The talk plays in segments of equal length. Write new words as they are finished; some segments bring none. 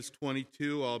Genesis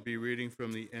 22, I'll be reading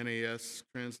from the NAS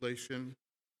translation.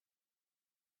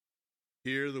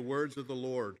 Hear the words of the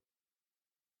Lord.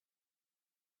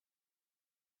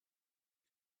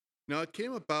 Now it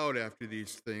came about after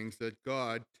these things that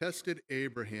God tested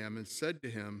Abraham and said to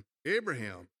him,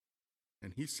 Abraham.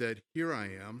 And he said, Here I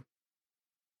am.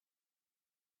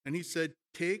 And he said,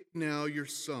 Take now your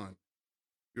son,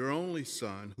 your only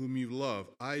son, whom you love,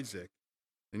 Isaac,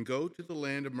 and go to the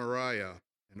land of Moriah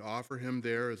and offer him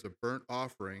there as a burnt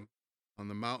offering on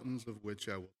the mountains of which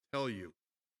I will tell you.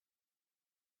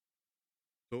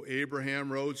 So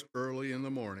Abraham rose early in the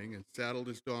morning and saddled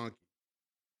his donkey,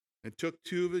 and took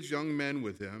 2 of his young men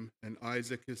with him, and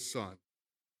Isaac his son.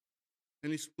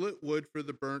 And he split wood for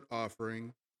the burnt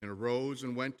offering, and arose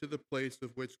and went to the place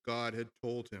of which God had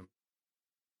told him.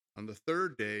 On the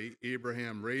 3rd day,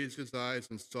 Abraham raised his eyes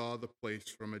and saw the place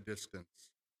from a distance.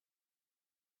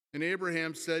 And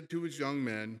Abraham said to his young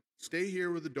men, Stay here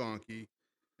with the donkey,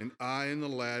 and I and the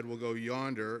lad will go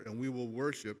yonder, and we will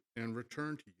worship and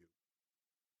return to you.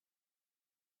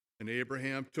 And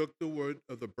Abraham took the wood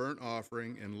of the burnt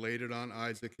offering and laid it on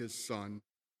Isaac his son.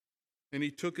 And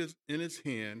he took in his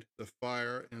hand the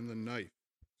fire and the knife.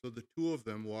 So the 2 of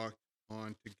them walked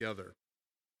on together.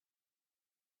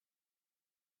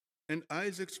 And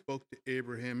Isaac spoke to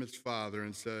Abraham his father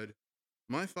and said,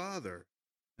 My father.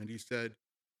 And he said,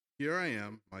 Here I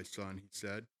am, my son, he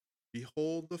said.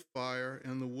 Behold the fire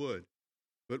and the wood,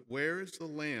 but where is the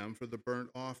lamb for the burnt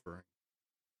offering?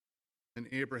 And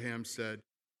Abraham said,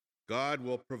 God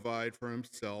will provide for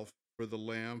himself for the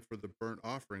lamb for the burnt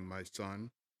offering, my son.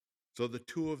 So the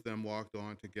 2 of them walked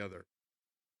on together.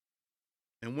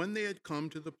 And when they had come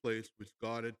to the place which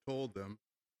God had told them,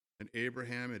 and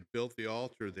Abraham had built the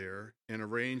altar there, and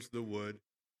arranged the wood,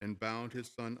 and bound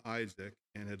his son Isaac,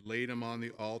 and had laid him on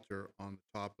the altar on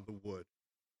the top of the wood.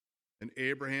 And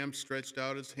Abraham stretched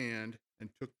out his hand, and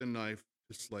took the knife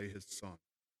to slay his son.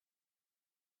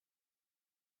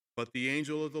 But the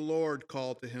angel of the Lord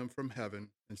called to him from heaven,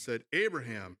 and said,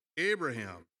 Abraham,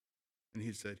 Abraham. And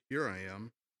he said, Here I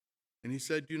am. And he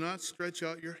said, Do not stretch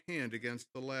out your hand against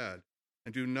the lad,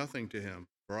 and do nothing to him,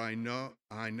 for I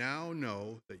now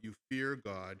know that you fear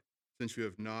God, since you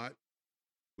have not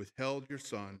withheld your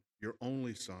son, your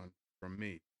only son, from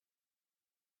me.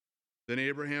 Then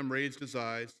Abraham raised his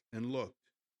eyes and looked,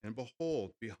 and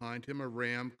behold, behind him a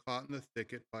ram caught in the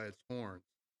thicket by its horns.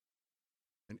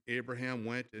 And Abraham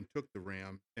went and took the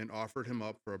ram and offered him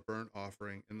up for a burnt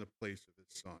offering in the place of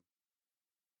his son.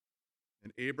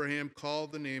 And Abraham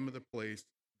called the name of the place,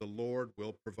 The Lord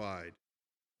Will Provide,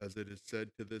 as it is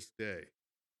said to this day.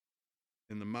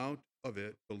 In the mount of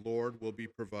it, the Lord will be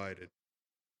provided.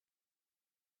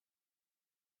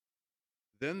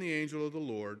 Then the angel of the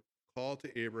Lord called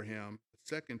to Abraham a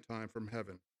second time from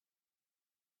heaven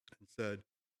and said,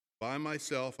 By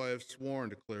myself I have sworn,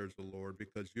 declares the Lord,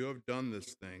 because you have done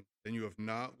this thing, and you have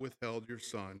not withheld your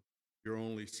son, your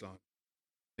only son.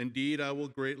 Indeed, I will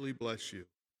greatly bless you,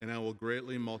 and I will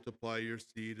greatly multiply your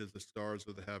seed as the stars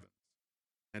of the heavens,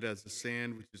 and as the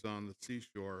sand which is on the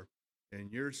seashore,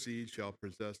 and your seed shall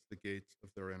possess the gates of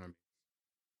their enemies.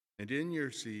 And in your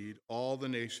seed all the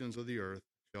nations of the earth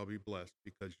shall be blessed,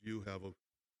 because you have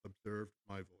observed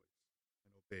my voice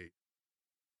and obeyed.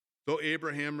 So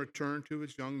Abraham returned to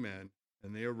his young men,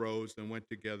 and they arose and went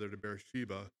together to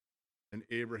Beersheba, and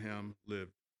Abraham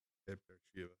lived at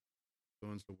Beersheba. So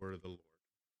ends the word of the Lord.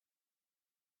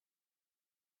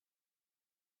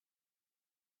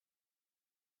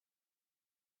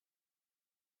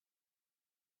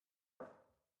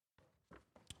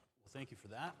 Well, thank you for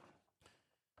that.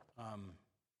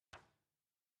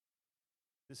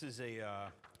 This is I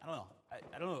don't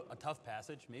know, a tough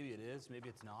passage. Maybe it is, maybe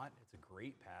it's not. It's a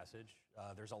great passage.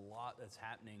 There's a lot that's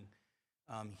happening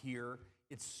here.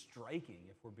 It's striking,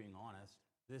 if we're being honest.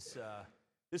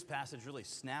 This passage really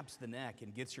snaps the neck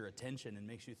and gets your attention and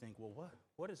makes you think, well,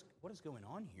 what is going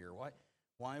on here?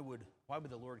 Why would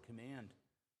the Lord command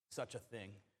such a thing?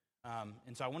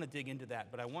 And so I want to dig into that,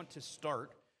 but I want to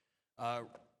start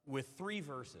with 3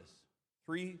 verses.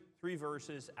 Three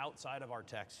verses outside of our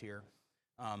text here.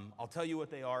 I'll tell you what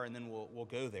they are, and then we'll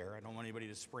go there. I don't want anybody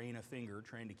to sprain a finger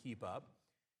trying to keep up.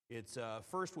 It's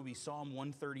first will be Psalm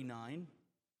 139.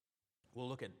 We'll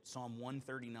look at Psalm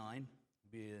 139.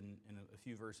 Be in a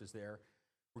few verses there.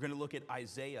 We're going to look at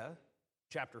Isaiah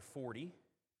chapter 40.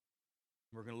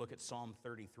 We're going to look at Psalm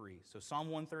 33. So Psalm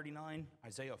 139,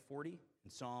 Isaiah 40,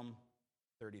 and Psalm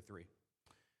 33.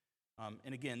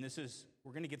 And again,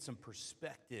 we're going to get some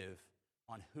perspective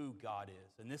on who God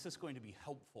is. And this is going to be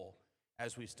helpful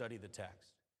as we study the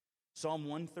text. Psalm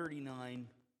 139,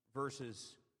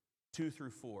 verses 2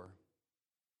 through 4.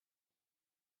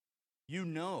 You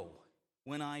know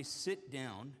when I sit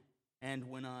down and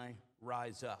when I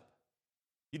rise up.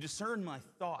 You discern my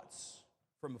thoughts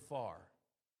from afar.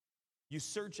 You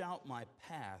search out my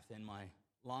path and my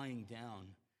lying down,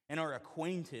 and are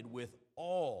acquainted with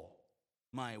all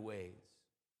my ways.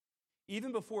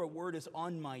 Even before a word is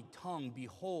on my tongue,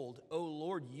 behold, O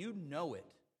Lord, you know it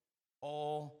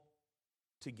all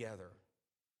together.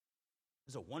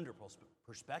 There's a wonderful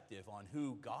perspective on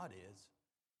who God is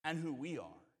and who we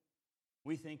are.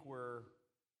 We think we're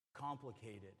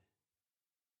complicated,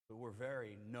 but we're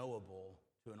very knowable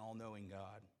to an all-knowing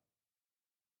God.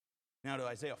 Now to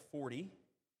Isaiah 40.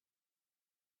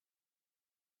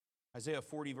 Isaiah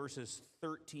 40 verses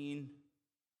 13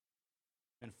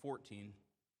 and 14.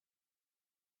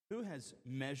 Who has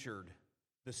measured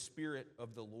the Spirit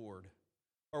of the Lord?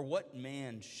 Or what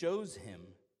man shows him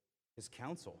his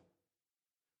counsel?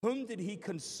 Whom did he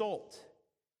consult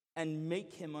and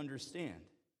make him understand?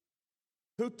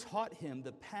 Who taught him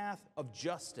the path of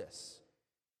justice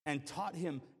and taught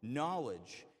him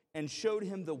knowledge and showed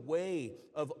him the way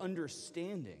of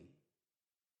understanding?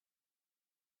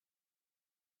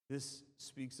 This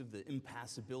speaks of the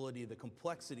impassibility, the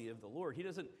complexity of the Lord. He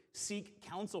doesn't seek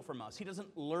counsel from us. He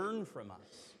doesn't learn from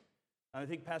us. I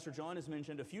think Pastor John has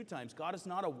mentioned a few times, God is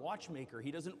not a watchmaker.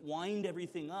 He doesn't wind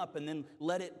everything up and then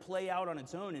let it play out on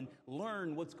its own and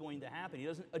learn what's going to happen. He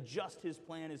doesn't adjust his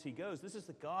plan as he goes. This is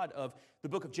the God of the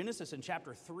book of Genesis in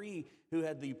chapter 3 who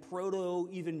had the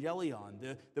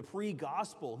proto-evangelion, the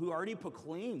pre-gospel, who already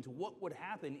proclaimed what would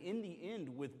happen in the end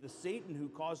with the Satan who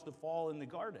caused the fall in the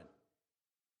garden.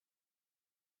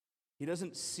 He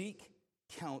doesn't seek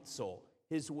counsel.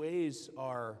 His ways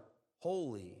are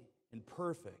holy and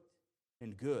perfect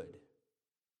and good.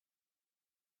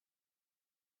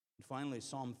 And finally,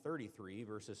 Psalm 33,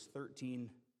 verses 13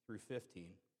 through 15.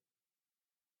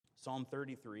 Psalm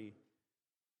 33,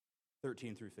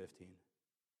 13 through 15.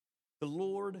 The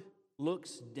Lord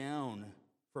looks down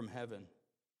from heaven.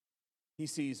 He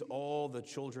sees all the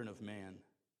children of man.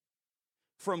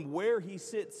 From where he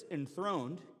sits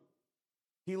enthroned,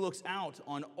 he looks out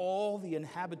on all the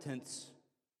inhabitants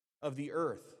of the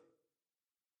earth.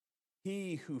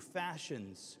 He who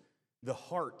fashions the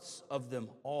hearts of them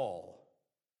all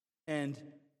and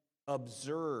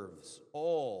observes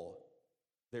all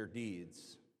their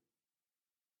deeds.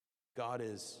 God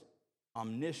is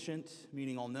omniscient,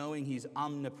 meaning all-knowing. He's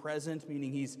omnipresent,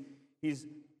 meaning he's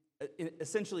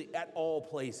essentially at all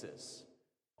places,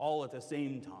 all at the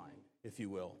same time, if you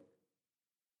will.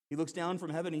 He looks down from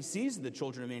heaven, he sees the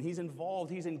children of man. He's involved,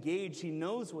 he's engaged, he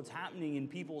knows what's happening in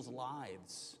people's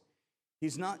lives.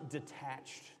 He's not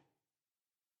detached.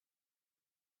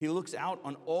 He looks out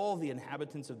on all the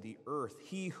inhabitants of the earth,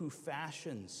 he who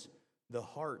fashions the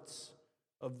hearts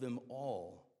of them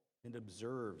all and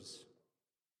observes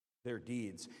their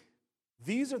deeds.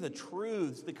 These are the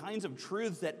truths, the kinds of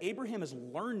truths that Abraham is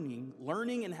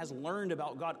learning and has learned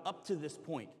about God up to this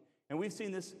point. And we've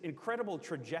seen this incredible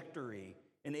trajectory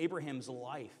in Abraham's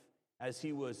life as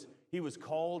he was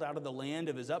called out of the land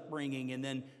of his upbringing and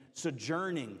then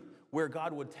sojourning where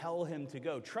God would tell him to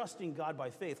go, trusting God by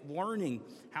faith, learning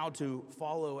how to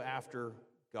follow after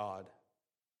God.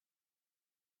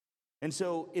 And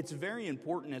so it's very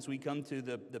important as we come to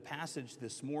the passage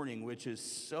this morning, which is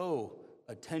so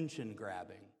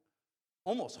attention-grabbing,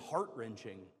 almost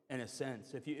heart-wrenching in a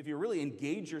sense. If you really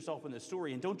engage yourself in the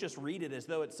story and don't just read it as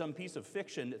though it's some piece of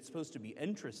fiction that's supposed to be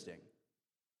interesting.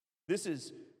 This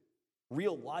is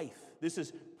real life. This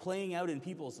is playing out in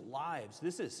people's lives.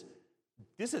 This is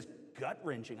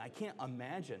gut-wrenching. I can't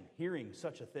imagine hearing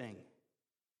such a thing.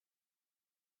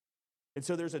 And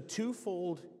so there's a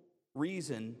twofold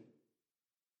reason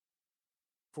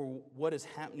for what is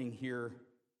happening here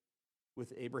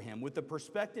with Abraham. With the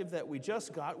perspective that we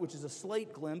just got, which is a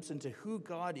slight glimpse into who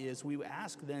God is, we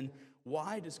ask then,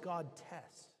 why does God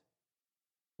test?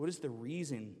 What is the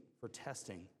reason for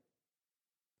testing?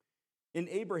 In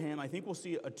Abraham, I think we'll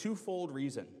see a twofold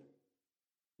reason.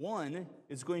 One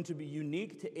is going to be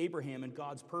unique to Abraham and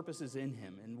God's purposes in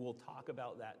him, and we'll talk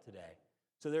about that today.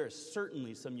 So there is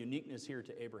certainly some uniqueness here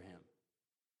to Abraham.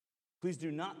 Please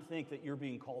do not think that you're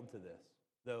being called to this,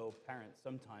 though parents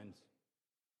sometimes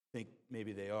think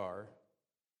maybe they are.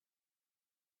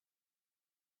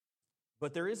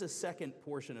 But there is a second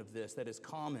portion of this that is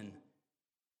common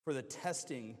for the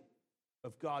testing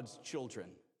of God's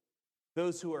children,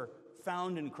 those who are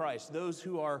found in Christ, those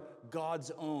who are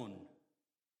God's own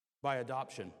by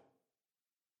adoption.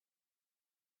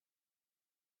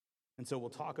 And so we'll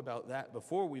talk about that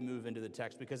before we move into the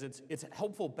text, because it's a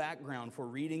helpful background for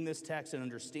reading this text and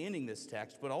understanding this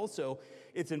text, but also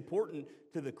it's important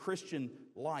to the Christian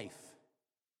life.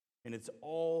 And it's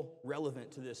all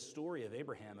relevant to this story of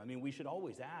Abraham. I mean, we should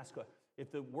always ask,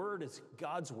 if the word is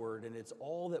God's word and it's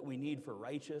all that we need for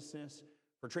righteousness,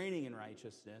 for training in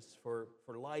righteousness, for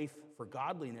life, for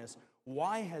godliness,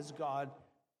 why has God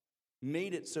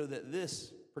made it so that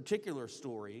this particular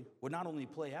story would not only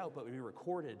play out, but would be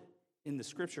recorded in the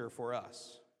scripture for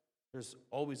us? There's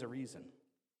always a reason.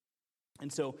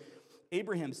 And so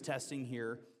Abraham's testing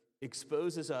here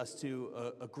exposes us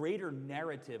to a greater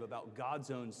narrative about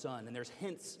God's own son. And there's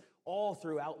hints all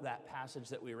throughout that passage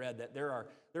that we read that there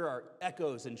are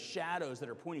echoes and shadows that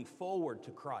are pointing forward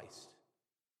to Christ.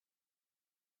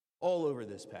 All over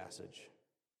this passage.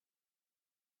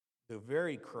 The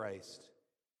very Christ,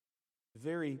 the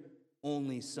very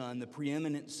only Son, the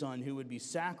preeminent Son who would be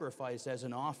sacrificed as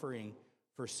an offering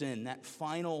for sin, that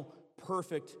final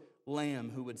perfect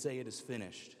Lamb who would say it is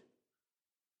finished.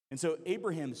 And so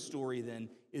Abraham's story then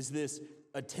is this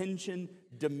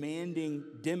attention-demanding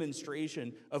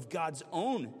demonstration of God's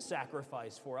own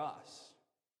sacrifice for us.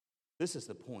 This is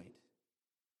the point.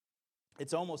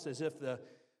 It's almost as if the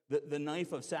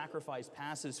knife of sacrifice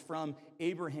passes from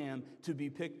Abraham to be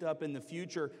picked up in the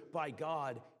future by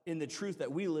God in the truth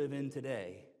that we live in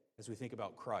today as we think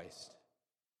about Christ.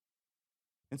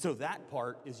 And so that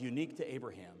part is unique to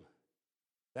Abraham.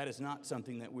 That is not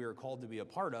something that we are called to be a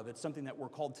part of. It's something that we're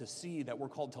called to see, that we're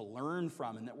called to learn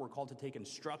from, and that we're called to take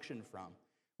instruction from.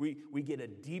 We get a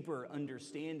deeper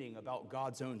understanding about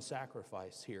God's own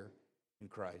sacrifice here in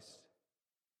Christ.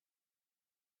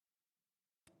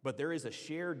 But there is a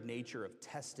shared nature of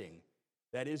testing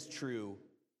that is true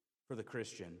for the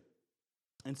Christian.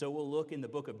 And so we'll look in the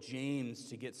book of James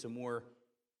to get some more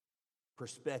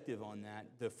perspective on that.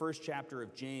 The first chapter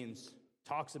of James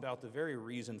talks about the very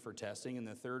reason for testing in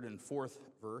the 3rd and 4th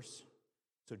verse.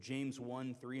 So James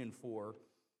 1, 3, and 4.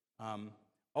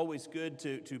 Always good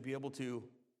to be able to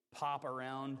pop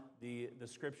around the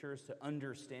scriptures, to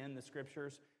understand the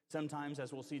scriptures. Sometimes,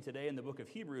 as we'll see today in the book of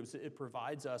Hebrews, it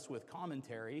provides us with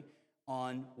commentary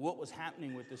on what was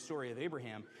happening with the story of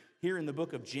Abraham. Here in the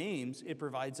book of James, it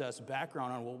provides us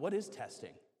background on, well, what is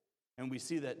testing? And we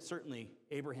see that certainly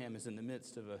Abraham is in the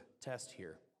midst of a test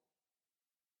here.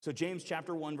 So James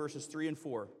chapter 1, verses 3 and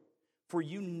 4. For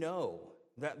you know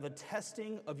that the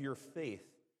testing of your faith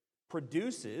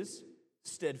produces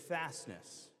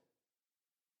steadfastness.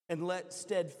 And let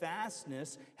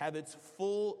steadfastness have its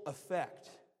full effect,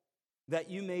 that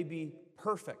you may be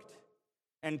perfect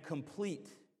and complete,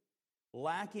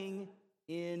 lacking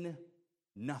in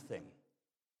nothing.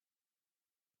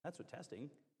 That's what testing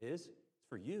is. It's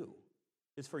for you.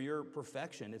 It's for your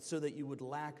perfection. It's so that you would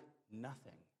lack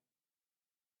nothing.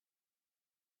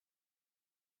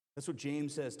 That's what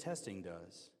James says testing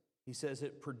does. He says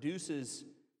it produces,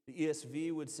 the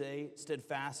ESV would say,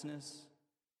 steadfastness.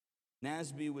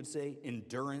 NASB would say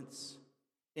endurance.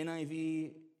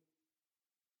 NIV,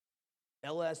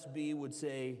 LSB would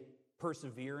say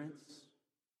perseverance.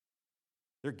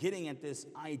 They're getting at this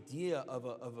idea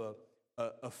of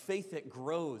a faith that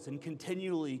grows and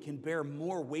continually can bear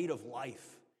more weight of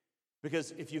life.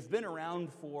 Because if you've been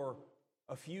around for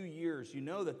a few years, you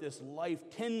know that this life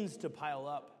tends to pile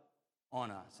up on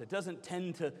us. It doesn't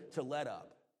tend to let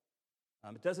up.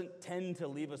 It doesn't tend to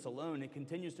leave us alone. It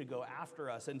continues to go after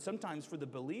us. And sometimes for the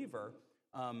believer,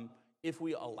 if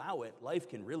we allow it, life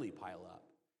can really pile up.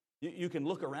 You can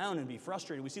look around and be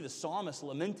frustrated. We see the psalmist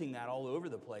lamenting that all over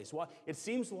the place. Why? It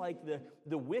seems like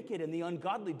the wicked and the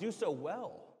ungodly do so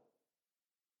well.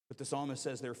 But the psalmist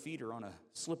says their feet are on a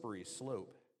slippery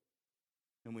slope.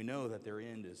 And we know that their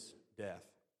end is death.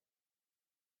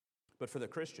 But for the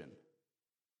Christian,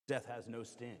 death has no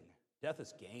sting. Death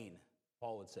is gain,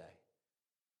 Paul would say.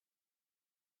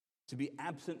 To be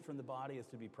absent from the body is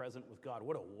to be present with God.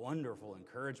 What a wonderful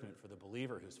encouragement for the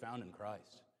believer who's found in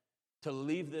Christ. To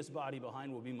leave this body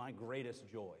behind will be my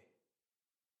greatest joy.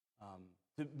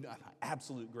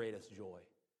 Absolute greatest joy.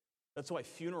 That's why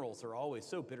funerals are always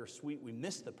so bittersweet. We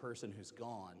miss the person who's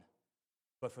gone.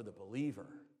 But for the believer,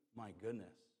 my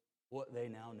goodness, what they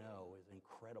now know is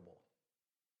incredible.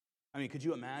 I mean, could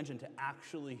you imagine to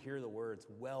actually hear the words,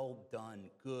 well done,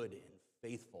 good and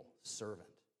faithful servant?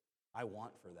 I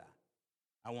want for that.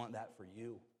 I want that for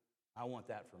you. I want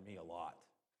that for me a lot.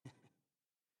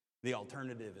 The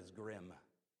alternative is grim.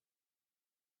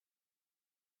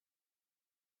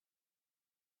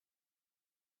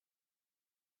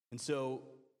 And so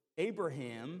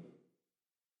Abraham,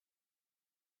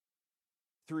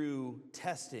 through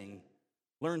testing,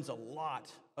 learns a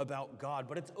lot about God,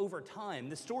 but it's over time.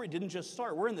 This story didn't just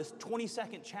start. We're in this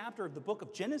 22nd chapter of the book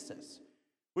of Genesis,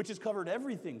 which has covered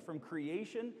everything from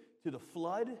creation to the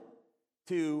flood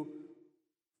to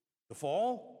the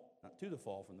fall not to the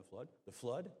fall from the flood, the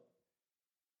flood.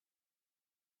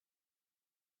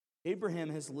 Abraham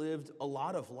has lived a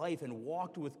lot of life and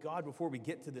walked with God before we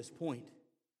get to this point.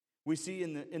 We see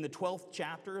in the 12th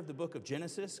chapter of the book of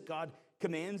Genesis, God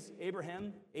commands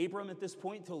Abram at this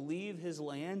point, to leave his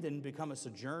land and become a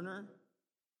sojourner.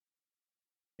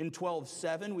 In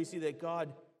 12:7, we see that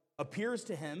God appears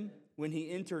to him when he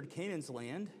entered Canaan's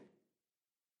land.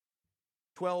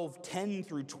 12:10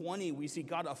 through 20, we see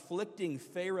God afflicting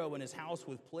Pharaoh and his house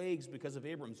with plagues because of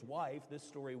Abram's wife. This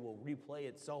story will replay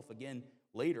itself again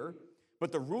later.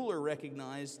 But the ruler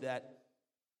recognized that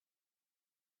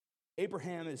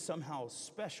Abraham is somehow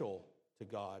special to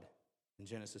God in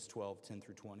Genesis 12:10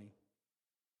 through 20.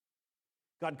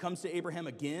 God comes to Abraham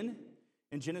again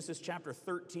in Genesis chapter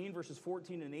 13, verses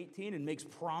 14 and 18, and makes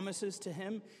promises to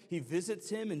him. He visits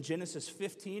him in Genesis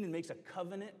 15 and makes a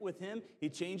covenant with him. He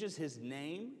changes his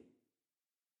name.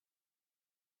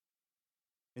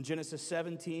 In Genesis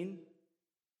 17,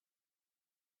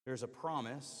 there's a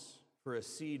promise for a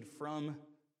seed from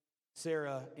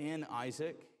Sarah and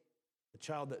Isaac, a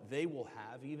child that they will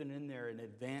have even in their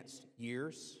advanced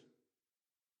years.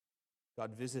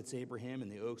 God visits Abraham in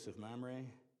the oaks of Mamre.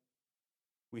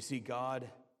 We see God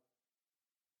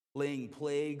laying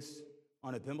plagues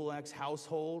on Abimelech's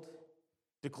household,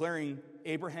 declaring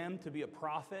Abraham to be a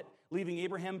prophet, leaving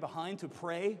Abraham behind to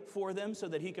pray for them so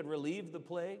that he could relieve the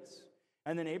plagues,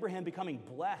 and then Abraham becoming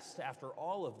blessed after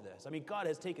all of this. I mean, God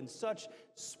has taken such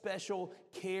special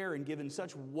care and given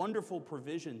such wonderful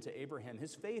provision to Abraham.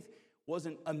 His faith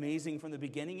wasn't amazing from the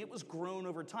beginning. It was grown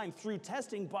over time through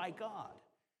testing by God.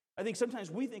 I think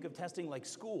sometimes we think of testing like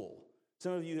school.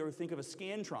 Some of you think of a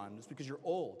Scantron just because you're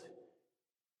old.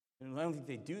 And I don't think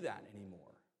they do that anymore.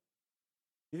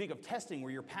 You think of testing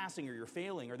where you're passing or you're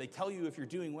failing, or they tell you if you're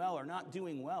doing well or not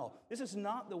doing well. This is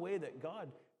not the way that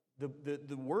God,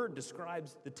 the Word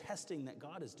describes the testing that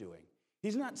God is doing.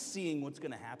 He's not seeing what's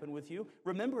going to happen with you.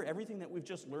 Remember everything that we've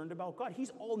just learned about God. He's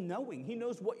all-knowing. He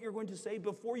knows what you're going to say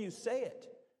before you say it.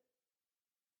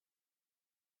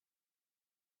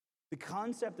 The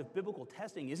concept of biblical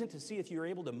testing isn't to see if you're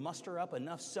able to muster up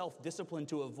enough self-discipline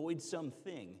to avoid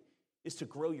something. It's to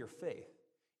grow your faith.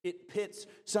 It pits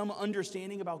some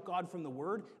understanding about God from the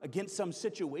Word against some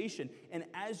situation. And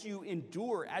as you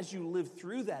endure, as you live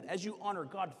through that, as you honor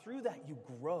God through that, you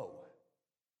grow.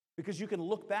 Because you can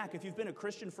look back, if you've been a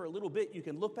Christian for a little bit, you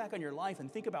can look back on your life and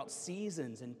think about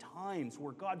seasons and times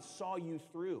where God saw you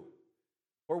through.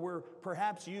 Or where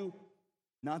perhaps you,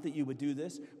 not that you would do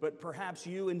this, but perhaps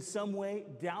you in some way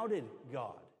doubted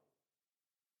God.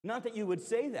 Not that you would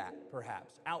say that,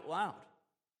 perhaps, out loud.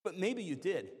 But maybe you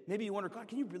did. Maybe you wonder, God,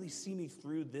 can you really see me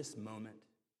through this moment?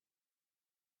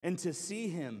 And to see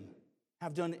him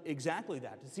have done exactly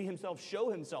that, to see himself show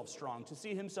himself strong, to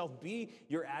see himself be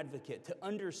your advocate, to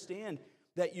understand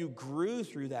that you grew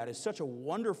through that is such a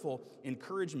wonderful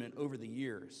encouragement over the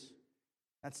years.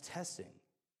 That's testing.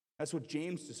 That's what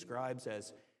James describes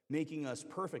as making us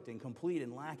perfect and complete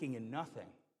and lacking in nothing.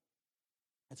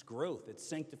 That's growth. It's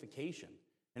sanctification.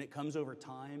 And it comes over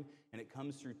time, and it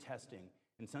comes through testing.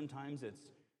 And sometimes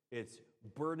it's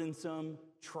burdensome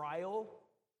trial.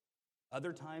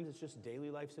 Other times it's just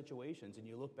daily life situations, and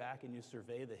you look back and you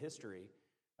survey the history.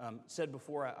 Said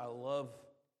before, I love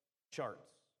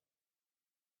charts.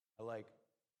 I like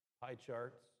pie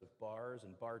charts of bars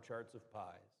and bar charts of pies.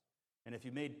 And if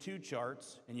you made two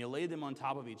charts and you laid them on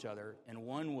top of each other, and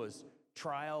one was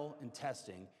trial and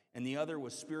testing, and the other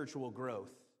was spiritual growth,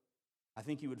 I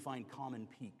think you would find common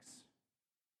peaks.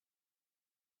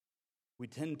 We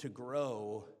tend to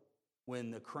grow when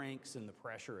the cranks and the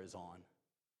pressure is on.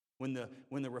 When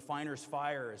the refiner's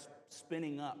fire is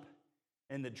spinning up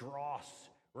and the dross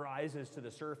rises to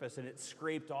the surface and it's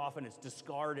scraped off and it's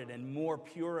discarded and more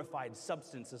purified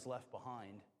substance is left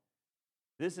behind.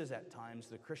 This is at times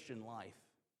the Christian life.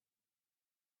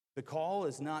 The call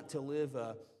is not to live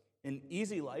an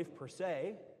easy life per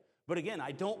se, but again,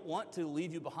 I don't want to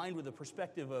leave you behind with a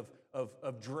perspective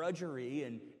of drudgery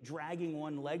and dragging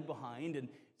one leg behind. And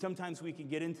sometimes we can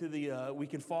get into we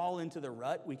can fall into the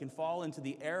rut. We can fall into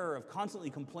the error of constantly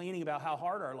complaining about how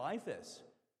hard our life is.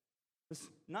 That's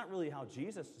not really how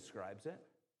Jesus describes it.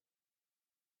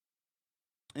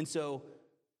 And so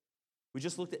we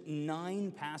just looked at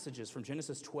 9 passages from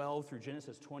Genesis 12 through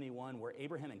Genesis 21 where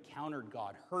Abraham encountered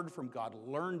God, heard from God,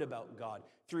 learned about God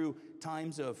through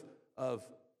times of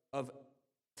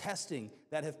testing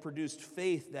that have produced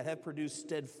faith, that have produced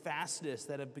steadfastness,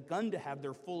 that have begun to have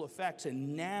their full effects.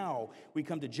 And now we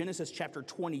come to Genesis chapter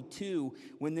 22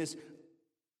 when this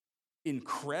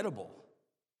incredible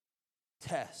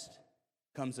test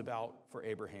comes about for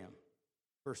Abraham.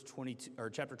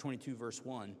 Chapter 22, verse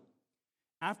 1.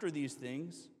 After these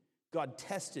things, God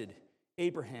tested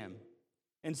Abraham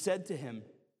and said to him,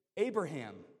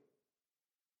 Abraham.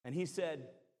 And he said,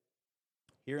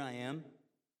 Here I am.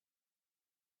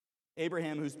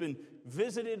 Abraham, who's been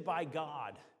visited by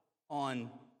God on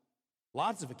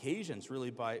lots of occasions,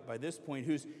 really, by this point,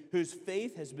 whose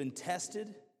faith has been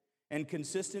tested and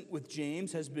consistent with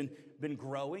James, has been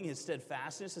growing. His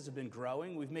steadfastness has been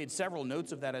growing. We've made several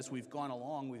notes of that as we've gone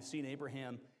along. We've seen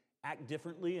Abraham act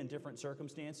differently in different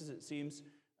circumstances. It seems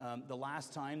the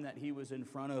last time that he was in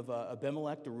front of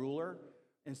Abimelech, the ruler,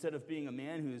 instead of being a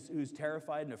man who's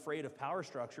terrified and afraid of power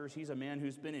structures, he's a man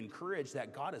who's been encouraged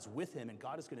that God is with him and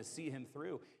God is going to see him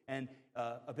through. And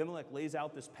Abimelech lays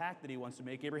out this pact that he wants to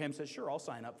make. Abraham says, sure, I'll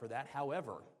sign up for that.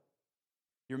 However,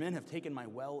 your men have taken my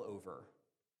well over.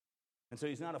 And so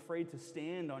he's not afraid to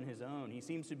stand on his own. He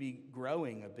seems to be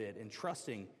growing a bit and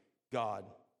trusting God.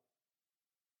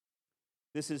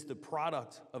 This is the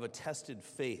product of a tested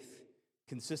faith,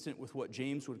 consistent with what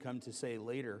James would come to say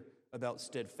later about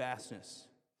steadfastness.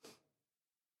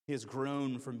 He has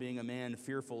grown from being a man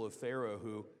fearful of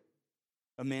Pharaoh,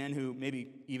 a man who maybe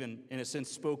even, in a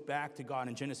sense, spoke back to God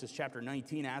in Genesis chapter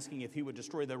 19, asking if he would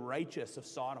destroy the righteous of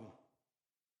Sodom.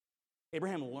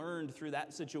 Abraham learned through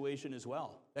that situation as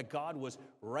well, that God was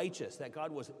righteous, that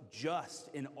God was just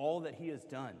in all that he has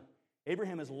done.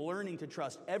 Abraham is learning to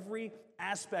trust every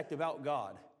aspect about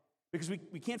God, because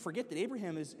we can't forget that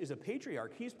Abraham is a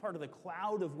patriarch. He's part of the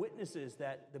cloud of witnesses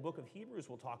that the book of Hebrews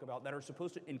will talk about that are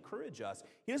supposed to encourage us.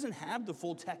 He doesn't have the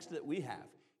full text that we have.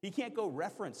 He can't go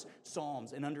reference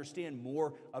Psalms and understand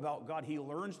more about God. He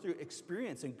learns through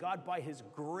experience, and God, by his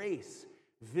grace,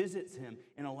 visits him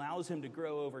and allows him to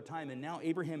grow over time. And now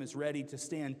Abraham is ready to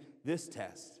stand this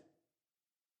test.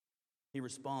 He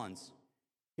responds,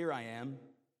 Here I am.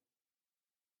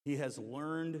 He has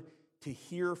learned to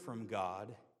hear from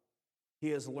God. He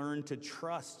has learned to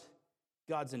trust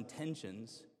God's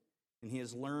intentions, and he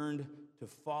has learned to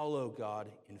follow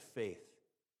God in faith.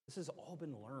 This has all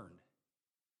been learned.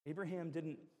 Abraham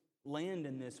didn't land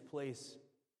in this place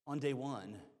on day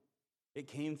one. It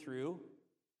came through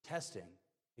testing.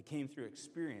 It came through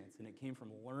experience, and it came from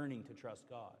learning to trust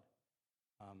God.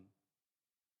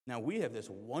 Now, we have this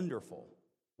wonderful,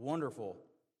 wonderful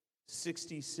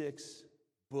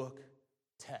 66-book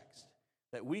text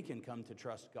that we can come to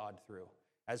trust God through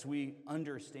as we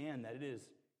understand that it is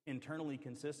internally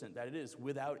consistent, that it is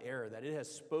without error, that it has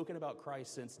spoken about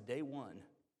Christ since day one,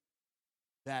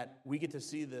 that we get to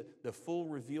see the full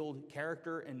revealed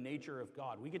character and nature of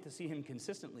God. We get to see him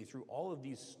consistently through all of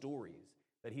these stories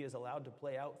that he has allowed to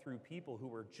play out through people who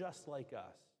were just like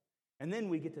us. And then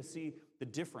we get to see the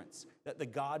difference that the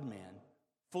God-man,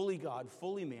 fully God,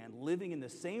 fully man, living in the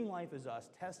same life as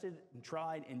us, tested and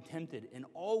tried and tempted, and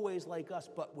always like us,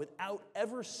 but without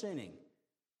ever sinning.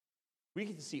 We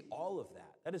get to see all of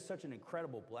that. That is such an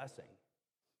incredible blessing.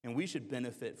 And we should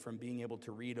benefit from being able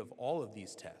to read of all of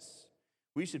these tests.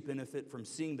 We should benefit from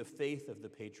seeing the faith of the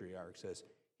patriarchs, as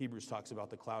Hebrews talks about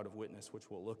the cloud of witness,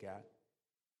 which we'll look at.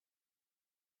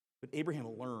 But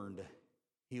Abraham learned.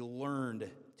 He learned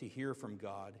to hear from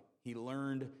God. He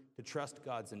learned to trust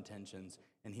God's intentions,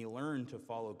 and he learned to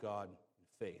follow God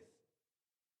in faith.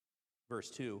 Verse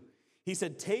 2, he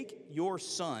said, Take your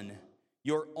son,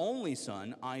 your only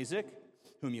son, Isaac,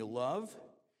 whom you love,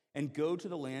 and go to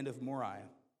the land of Moriah,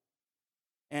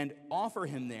 and offer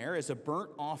him there as a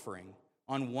burnt offering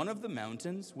on one of the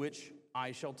mountains which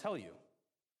I shall tell you.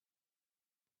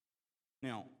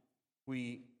 Now,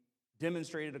 we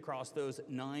demonstrated across those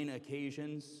 9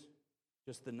 occasions,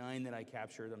 just the 9 that I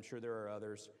captured, I'm sure there are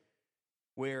others,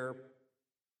 where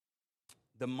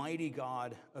the mighty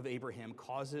God of Abraham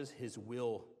causes his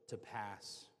will to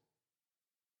pass.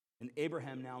 And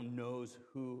Abraham now knows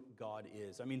who God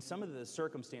is. I mean, some of the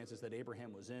circumstances that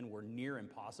Abraham was in were near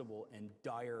impossible and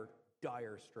dire,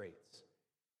 dire straits.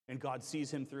 And God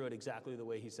sees him through it exactly the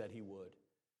way he said he would.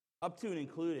 Up to and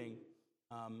including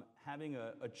having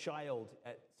a child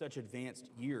at such advanced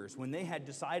years, when they had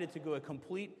decided to go a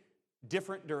complete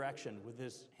different direction with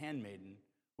this handmaiden,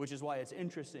 which is why it's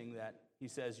interesting that he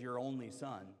says, your only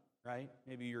son, right?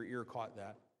 Maybe your ear caught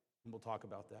that, and we'll talk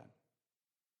about that.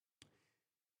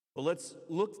 But let's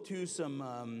look to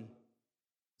some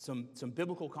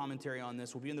biblical commentary on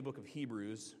this. We'll be in the book of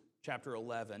Hebrews, chapter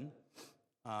 11,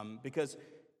 because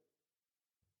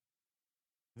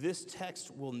this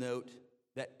text will note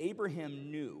that Abraham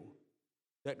knew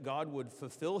that God would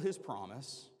fulfill his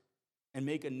promise and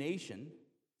make a nation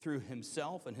through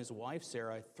himself and his wife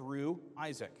Sarah through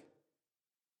Isaac.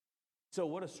 So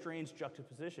what a strange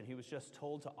juxtaposition. He was just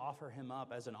told to offer him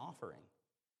up as an offering.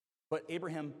 But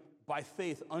Abraham, by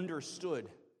faith, understood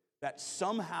that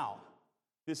somehow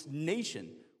This nation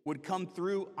would come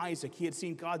through Isaac. He had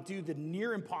seen God do the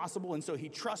near impossible, and so he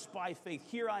trusts by faith.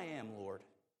 Here I am, Lord.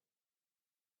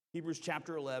 Hebrews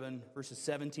chapter 11, verses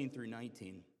 17 through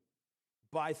 19.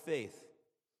 By faith,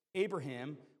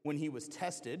 Abraham, when he was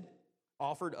tested,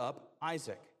 offered up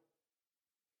Isaac.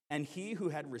 And he who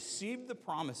had received the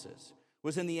promises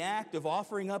was in the act of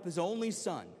offering up his only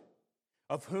son,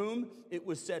 of whom it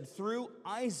was said, through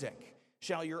Isaac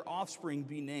shall your offspring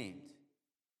be named.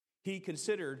 He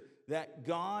considered that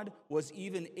God was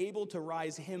even able to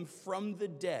rise him from the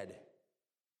dead,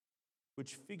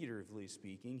 which figuratively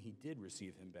speaking, he did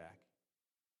receive him back.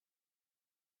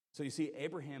 So you see,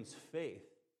 Abraham's faith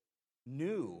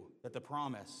knew that the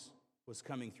promise was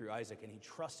coming through Isaac, and he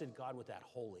trusted God with that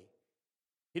wholly.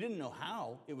 He didn't know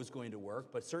how it was going to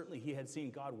work, but certainly he had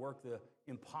seen God work the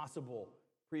impossible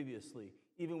previously,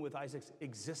 even with Isaac's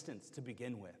existence to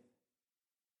begin with.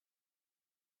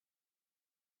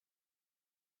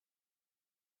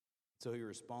 So he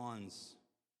responds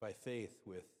by faith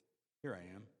with, here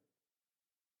I am.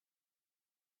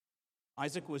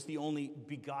 Isaac was the only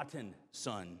begotten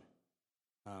son.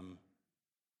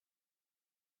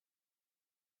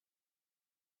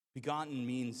 Begotten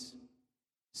means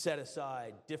set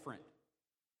aside, different,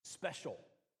 special.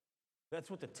 That's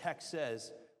what the text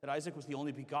says, that Isaac was the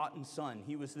only begotten son.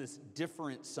 He was this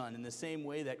different son in the same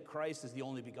way that Christ is the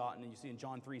only begotten, and you see in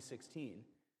John 3:16.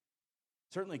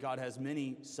 Certainly God has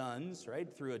many sons,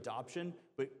 right, through adoption,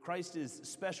 but Christ is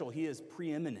special. He is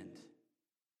preeminent.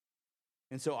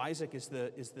 And so Isaac is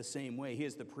the same way. He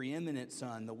is the preeminent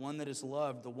son, the one that is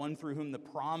loved, the one through whom the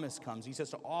promise comes. He says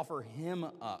to offer him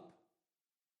up,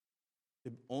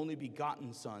 the only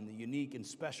begotten son, the unique and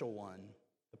special one,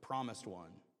 the promised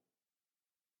one.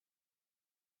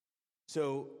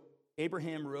 So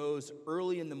Abraham rose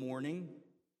early in the morning,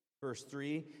 verse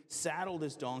 3, saddled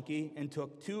his donkey, and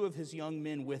took 2 of his young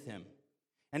men with him,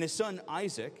 and his son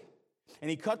Isaac, and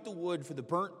he cut the wood for the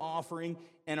burnt offering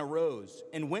and arose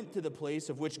and went to the place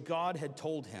of which God had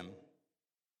told him.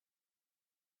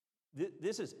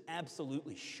 This is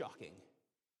absolutely shocking.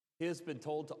 He has been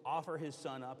told to offer his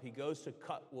son up. He goes to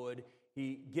cut wood.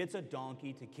 He gets a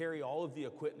donkey to carry all of the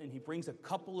equipment. He brings a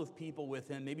couple of people with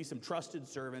him, maybe some trusted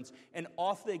servants, and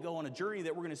off they go on a journey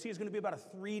that we're going to see is going to be about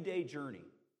a 3-day journey.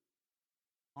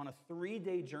 On a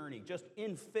 3-day journey, just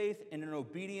in faith and in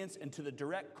obedience and to the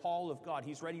direct call of God.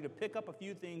 He's ready to pick up a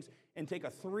few things and take a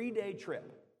 3-day trip.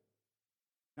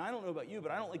 Now, I don't know about you,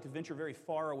 but I don't like to venture very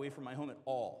far away from my home at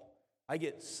all. I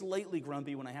get slightly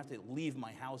grumpy when I have to leave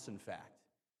my house, in fact.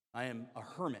 I am a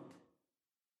hermit.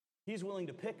 He's willing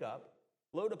to pick up,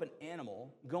 load up an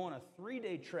animal, go on a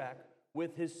 3-day trek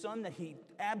with his son that he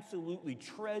absolutely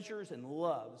treasures and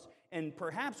loves, and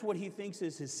perhaps what he thinks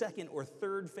is his second or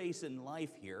third face in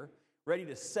life here, ready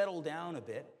to settle down a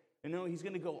bit, and know he's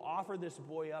going to go offer this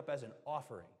boy up as an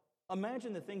offering.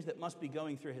 Imagine the things that must be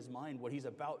going through his mind, what he's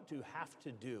about to have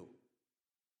to do.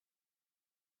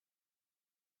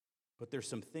 But there's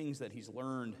some things that he's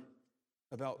learned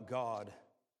about God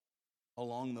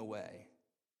along the way,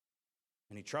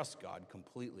 and he trusts God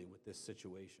completely with this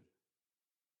situation.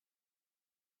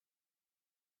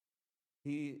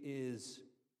 He is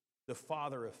the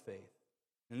father of faith.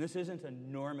 And this isn't a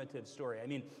normative story. I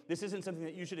mean, this isn't something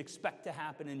that you should expect to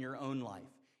happen in your own life.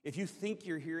 If you think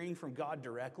you're hearing from God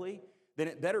directly, then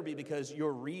it better be because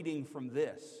you're reading from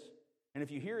this. And if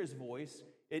you hear his voice,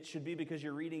 it should be because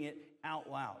you're reading it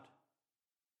out loud.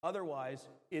 Otherwise,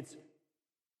 it's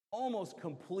almost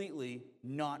completely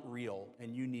not real,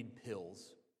 and you need pills.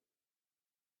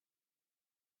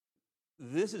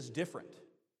 This is different.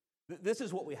 This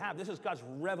is what we have. This is God's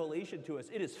revelation to us.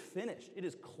 It is finished. It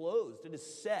is closed. It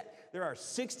is set. There are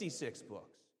 66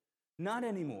 books. Not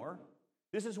anymore.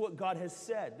 This is what God has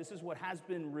said. This is what has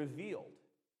been revealed.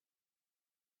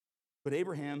 But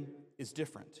Abraham is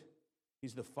different.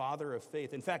 He's the father of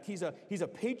faith. In fact, he's a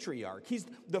patriarch. He's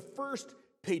the first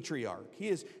patriarch. He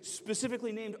is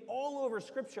specifically named all over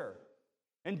Scripture.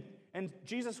 And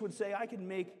Jesus would say, I can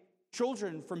make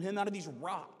children from him out of these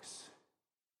rocks.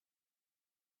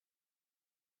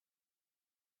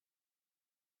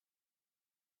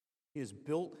 He has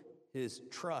built his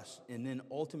trust and then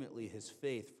ultimately his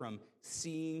faith from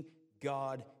seeing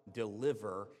God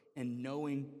deliver and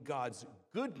knowing God's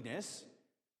goodness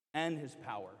and his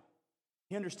power.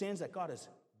 He understands that God is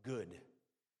good.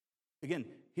 Again,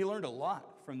 he learned a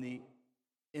lot from the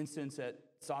instance at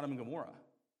Sodom and Gomorrah.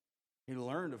 He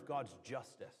learned of God's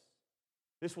justice.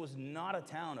 This was not a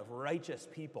town of righteous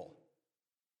people.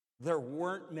 There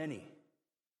weren't many.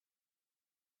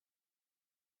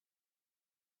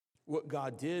 What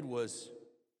God did was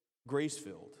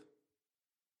grace-filled.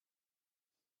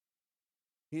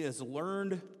 He has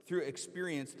learned through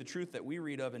experience the truth that we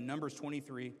read of in Numbers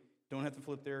 23. Don't have to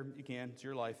flip there. You can. It's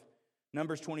your life.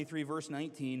 Numbers 23, verse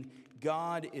 19.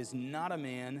 God is not a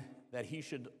man that he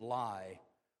should lie,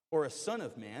 or a son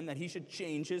of man that he should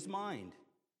change his mind.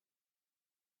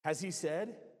 Has he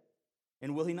said,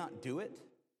 and will he not do it?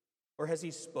 Or has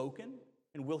he spoken,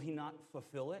 and will he not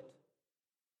fulfill it?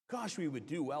 Gosh, we would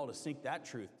do well to sink that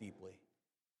truth deeply.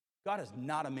 God is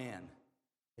not a man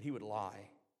that he would lie,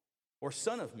 or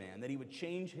son of man that he would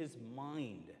change his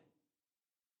mind.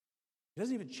 He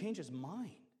doesn't even change his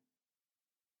mind.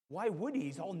 Why would he?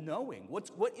 He's all-knowing.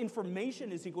 What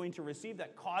information is he going to receive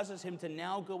that causes him to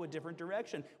now go a different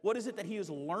direction? What is it that he is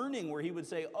learning where he would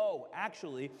say, oh,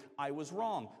 actually, I was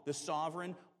wrong. The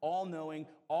sovereign, all-knowing,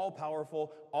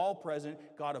 all-powerful, all-present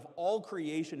God of all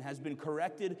creation has been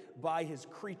corrected by his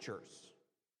creatures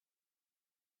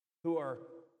who are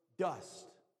dust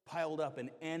piled up and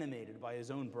animated by his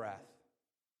own breath.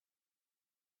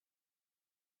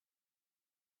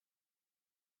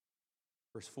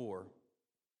 Verse 4.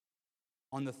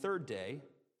 On the third day,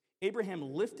 Abraham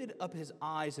lifted up his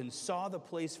eyes and saw the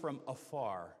place from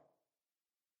afar.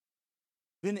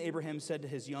 Then Abraham said to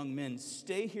his young men,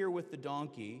 "Stay here with the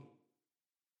donkey.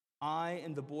 I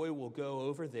and the boy will go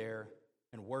over there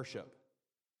and worship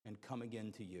and come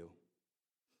again to you."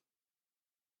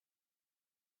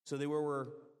 So they were where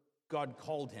God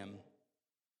called him,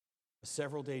 a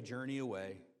several-day journey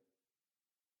away.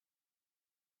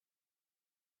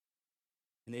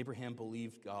 And Abraham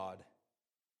believed God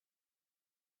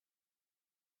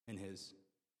and his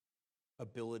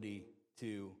ability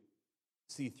to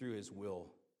see through his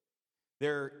will.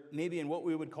 There, maybe in what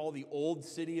we would call the old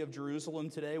city of Jerusalem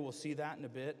today, we'll see that in a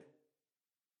bit.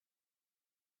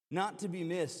 Not to be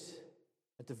missed,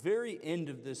 at the very end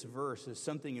of this verse is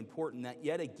something important that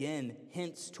yet again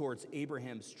hints towards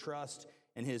Abraham's trust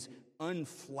and his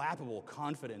unflappable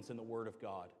confidence in the Word of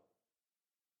God.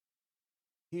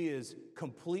 He is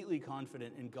completely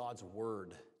confident in God's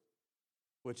Word,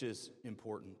 which is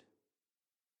important.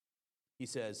 He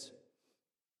says,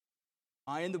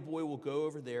 I and the boy will go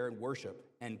over there and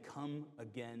worship and come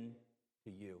again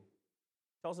to you.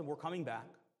 Tells him we're coming back.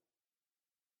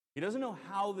 He doesn't know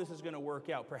how this is going to work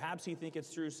out. Perhaps he thinks it's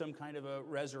through some kind of a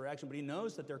resurrection, but he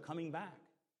knows that they're coming back.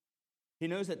 He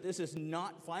knows that this is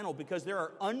not final because there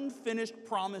are unfinished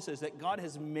promises that God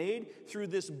has made through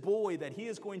this boy that he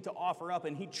is going to offer up,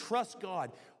 and he trusts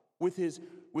God with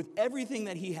everything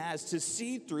that he has to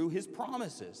see through his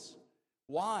promises.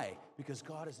 Why? Because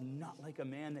God is not like a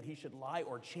man that he should lie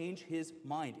or change his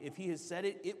mind. If he has said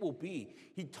it, it will be.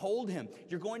 He told him,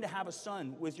 you're going to have a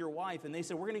son with your wife. And they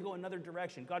said, we're going to go another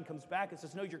direction. God comes back and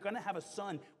says, no, you're going to have a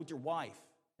son with your wife.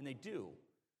 And they do.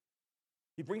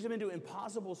 He brings them into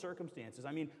impossible circumstances.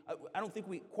 I mean, I don't think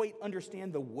we quite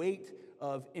understand the weight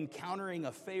of encountering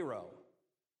a Pharaoh,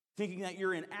 thinking that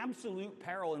you're in absolute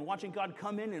peril and watching God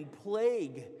come in and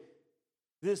plague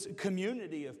this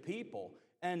community of people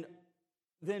and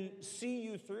then see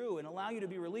you through and allow you to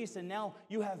be released. And now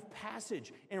you have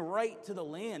passage and right to the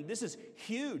land. This is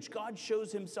huge. God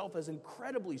shows himself as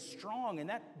incredibly strong, and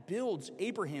that builds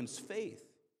Abraham's faith.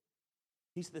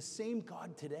 He's the same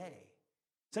God today.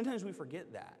 Sometimes we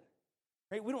forget that,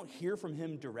 right? We don't hear from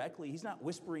him directly. He's not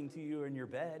whispering to you in your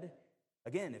bed.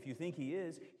 Again, if you think he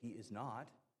is not.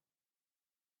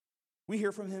 We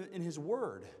hear from him in his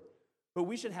word, but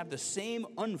we should have the same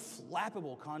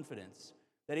unflappable confidence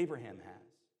that Abraham has.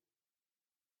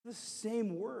 The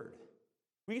same word.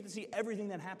 We get to see everything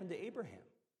that happened to Abraham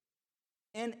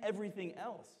and everything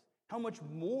else. How much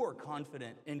more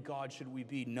confident in God should we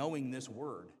be knowing this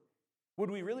word? Would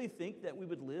we really think that we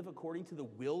would live according to the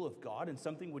will of God and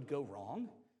something would go wrong?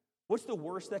 What's the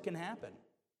worst that can happen?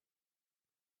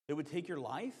 It would take your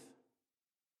life?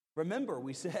 Remember,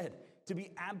 we said to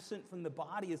be absent from the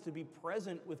body is to be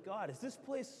present with God. Is this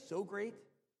place so great?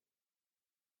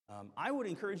 I would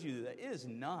encourage you that it is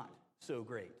not so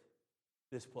great,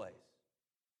 this place.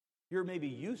 You're maybe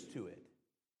used to it,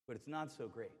 but it's not so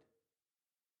great.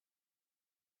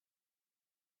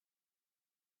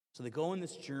 So they go on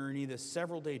this journey, this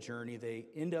several-day journey. They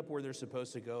end up where they're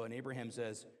supposed to go, and Abraham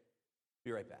says,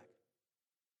 be right back.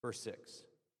 Verse 6.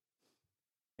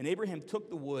 And Abraham took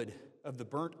the wood of the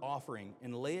burnt offering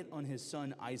and laid it on his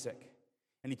son Isaac.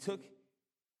 And he took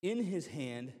in his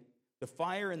hand the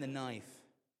fire and the knife.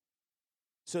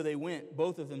 So they went,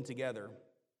 both of them together.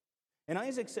 And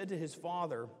Isaac said to his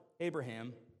father,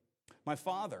 Abraham, my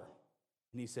father.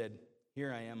 And he said,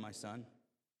 here I am, my son.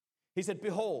 He said,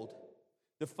 behold,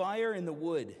 the fire and the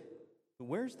wood, but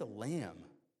where's the lamb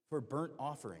for burnt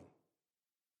offering?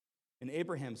 And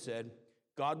Abraham said,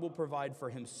 God will provide for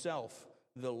himself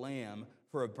the lamb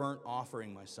for a burnt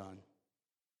offering, my son."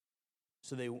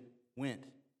 So they went,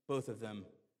 both of them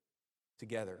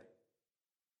together.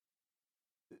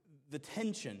 The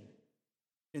tension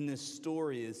in this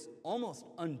story is almost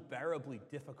unbearably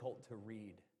difficult to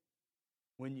read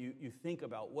when you think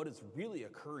about what is really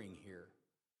occurring here.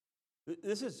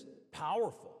 This is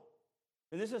powerful.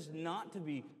 And this is not to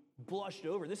be blushed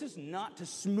over. This is not to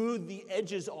smooth the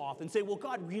edges off and say, well,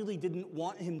 God really didn't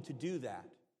want him to do that.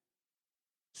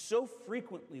 So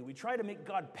frequently, we try to make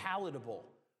God palatable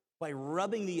by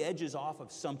rubbing the edges off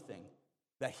of something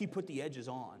that he put the edges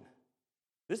on.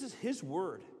 This is his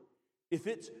word. If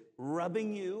it's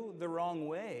rubbing you the wrong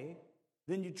way,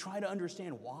 then you try to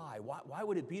understand why. Why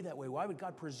would it be that way? Why would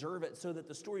God preserve it so that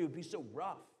the story would be so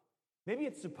rough? Maybe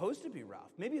it's supposed to be rough.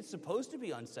 Maybe it's supposed to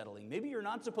be unsettling. Maybe you're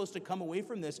not supposed to come away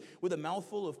from this with a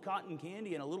mouthful of cotton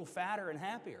candy and a little fatter and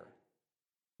happier.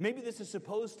 Maybe this is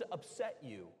supposed to upset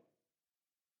you.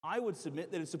 I would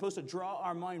submit that it's supposed to draw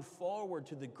our mind forward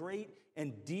to the great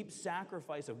and deep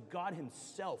sacrifice of God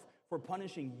himself for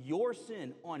punishing your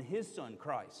sin on his son,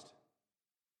 Christ.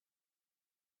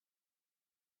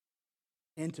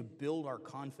 And to build our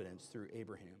confidence through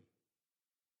Abraham.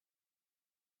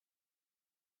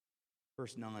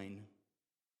 Verse 9,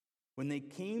 when they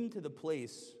came to the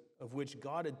place of which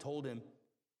God had told him,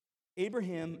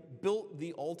 Abraham built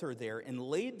the altar there and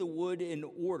laid the wood in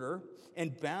order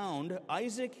and bound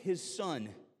Isaac his son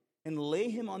and lay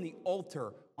him on the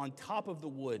altar on top of the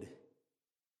wood.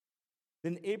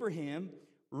 Then Abraham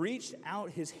reached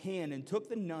out his hand and took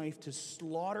the knife to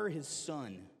slaughter his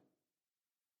son.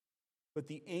 But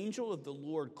the angel of the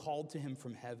Lord called to him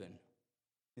from heaven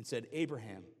and said,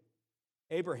 Abraham,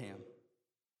 Abraham.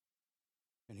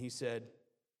 And he said,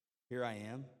 here I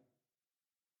am.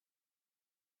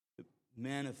 The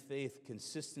man of faith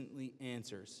consistently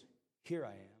answers, here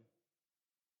I am.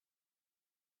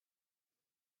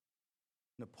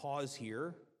 I'm going to pause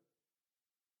here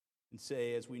and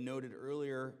say, as we noted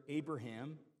earlier,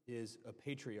 Abraham is a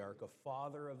patriarch, a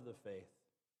father of the faith.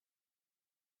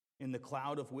 In the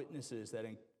cloud of witnesses that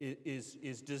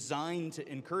is designed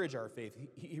to encourage our faith.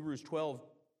 Hebrews 12,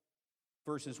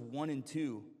 verses 1 and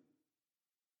 2,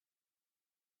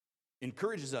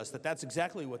 encourages us that that's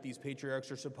exactly what these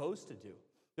patriarchs are supposed to do.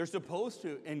 They're supposed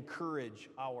to encourage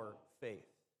our faith.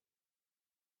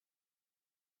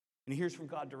 And he hears from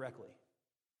God directly.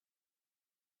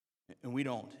 And we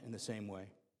don't in the same way.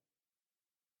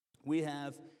 We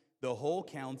have the whole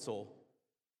counsel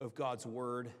of God's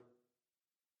word.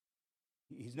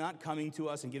 He's not coming to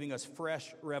us and giving us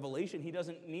fresh revelation. He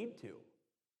doesn't need to.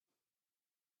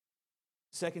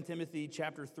 2 Timothy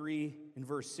chapter 3 and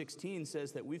verse 16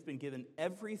 says that we've been given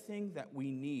everything that we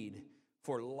need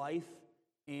for life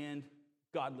and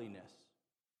godliness.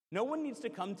 No one needs to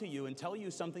come to you and tell you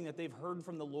something that they've heard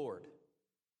from the Lord.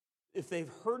 If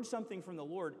they've heard something from the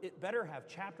Lord, it better have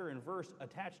chapter and verse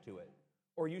attached to it,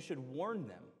 or you should warn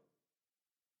them.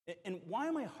 And why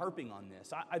am I harping on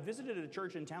this? I visited a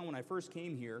church in town when I first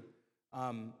came here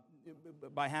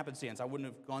by happenstance. I wouldn't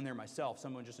have gone there myself.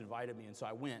 Someone just invited me, and so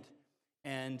I went.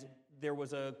 And there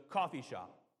was a coffee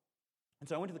shop. And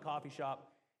so I went to the coffee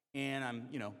shop, and I'm,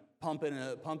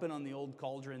 pumping on the old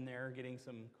cauldron there, getting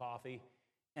some coffee.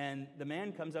 And the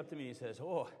man comes up to me and he says,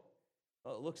 well,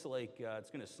 it looks like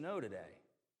it's going to snow today.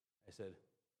 I said,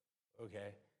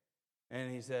 okay.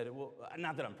 And he said, well,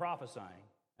 not that I'm prophesying.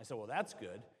 I said, well, that's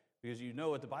good, because you know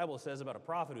what the Bible says about a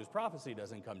prophet whose prophecy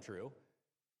doesn't come true.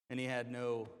 And he had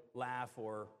no laugh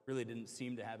or really didn't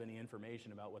seem to have any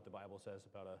information about what the Bible says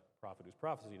about a prophet whose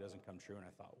prophecy doesn't come true. And I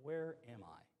thought, where am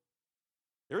I?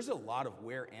 There's a lot of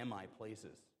where am I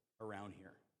places around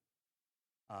here.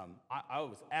 I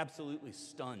was absolutely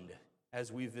stunned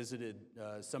as we visited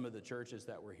some of the churches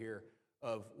that were here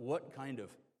of what kind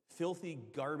of filthy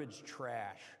garbage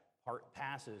trash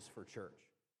passes for church.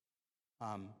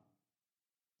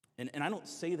 And I don't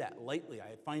say that lightly.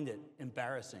 I find it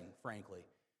embarrassing, frankly.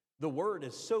 The word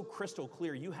is so crystal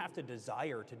clear, you have to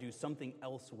desire to do something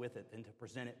else with it than to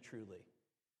present it truly.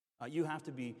 You have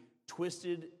to be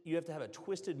twisted, you have to have a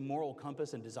twisted moral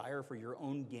compass and desire for your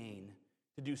own gain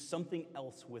to do something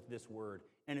else with this word.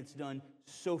 And it's done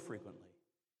so frequently.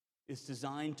 It's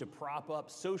designed to prop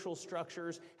up social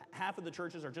structures. Half of the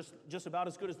churches are just about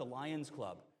as good as the Lions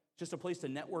Club, just a place to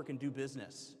network and do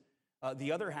business.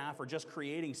 The other half are just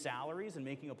creating salaries and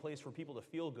making a place for people to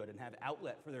feel good and have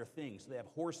outlet for their things. So they have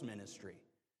horse ministry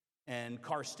and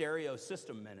car stereo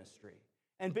system ministry.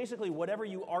 And basically whatever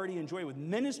you already enjoy with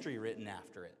ministry written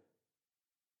after it.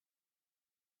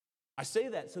 I say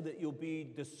that so that you'll be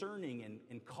discerning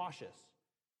and cautious,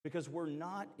 because we're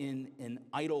not in an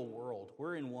idle world.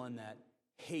 We're in one that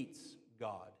hates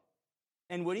God.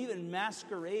 and would even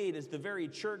masquerade as the very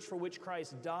church for which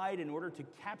Christ died in order to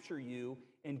capture you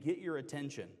and get your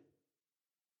attention.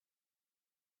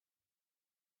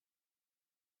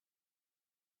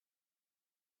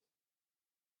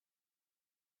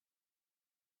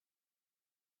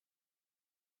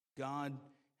 God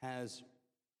has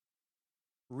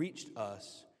reached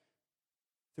us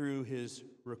through his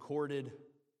recorded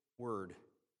word.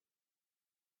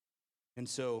 And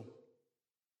so,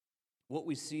 what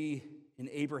we see in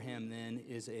Abraham then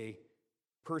is a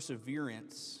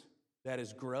perseverance that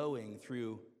is growing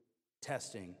through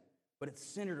testing, but it's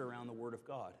centered around the Word of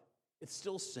God. It's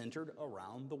still centered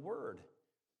around the Word.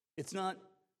 It's not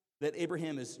that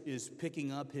Abraham is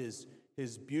picking up his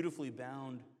beautifully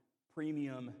bound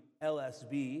premium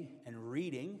LSB and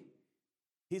reading.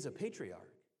 He's a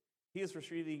patriarch. He is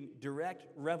receiving direct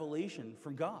revelation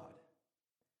from God.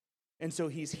 And so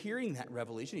he's hearing that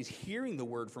revelation, he's hearing the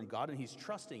word from God, and he's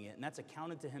trusting it, and that's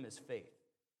accounted to him as faith.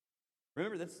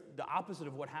 Remember, that's the opposite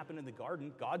of what happened in the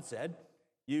garden. God said,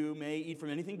 you may eat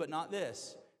from anything, but not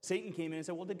this. Satan came in and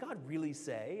said, well, did God really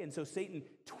say? And so Satan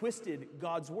twisted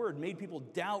God's word, made people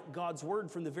doubt God's word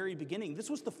from the very beginning. This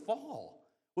was the fall,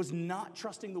 was not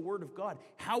trusting the word of God.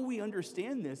 How we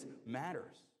understand this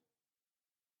matters.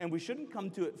 And we shouldn't come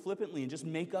to it flippantly and just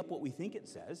make up what we think it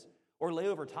says, or lay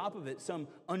over top of it some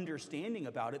understanding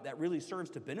about it that really serves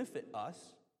to benefit us.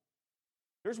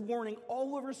 There's warning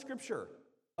all over Scripture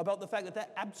about the fact that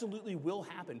that absolutely will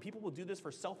happen. People will do this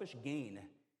for selfish gain,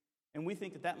 and we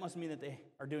think that that must mean that they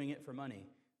are doing it for money.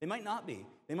 They might not be.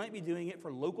 They might be doing it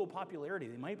for local popularity.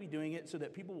 They might be doing it so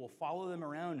that people will follow them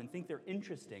around and think they're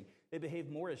interesting. They behave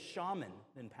more as shaman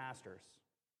than pastors.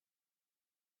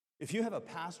 If you have a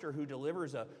pastor who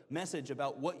delivers a message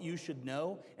about what you should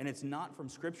know and it's not from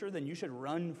Scripture, then you should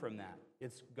run from that.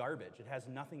 It's garbage. It has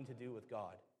nothing to do with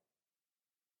God.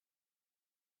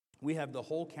 We have the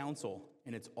whole counsel,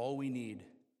 and it's all we need.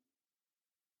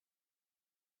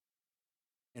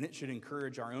 And it should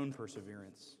encourage our own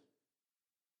perseverance.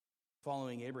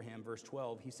 Following Abraham, verse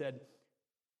 12, he said,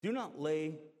 do not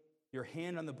lay your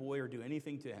hand on the boy or do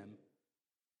anything to him.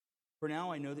 For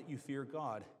now I know that you fear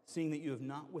God, seeing that you have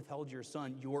not withheld your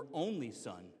son, your only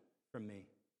son, from me.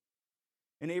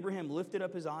 And Abraham lifted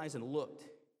up his eyes and looked,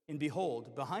 and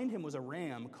behold, behind him was a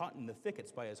ram caught in the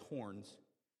thickets by his horns.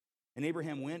 And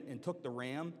Abraham went and took the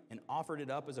ram and offered it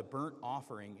up as a burnt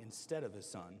offering instead of his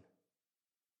son.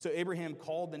 So Abraham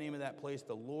called the name of that place,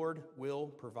 the Lord will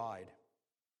provide.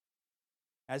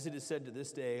 As it is said to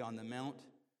this day, on the mount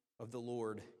of the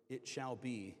Lord it shall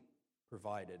be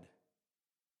provided.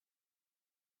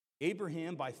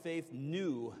 Abraham, by faith,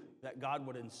 knew that God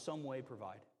would in some way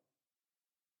provide.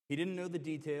 He didn't know the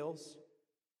details,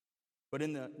 but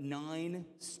in the 9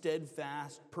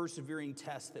 steadfast, persevering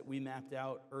tests that we mapped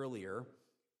out earlier,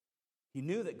 he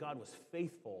knew that God was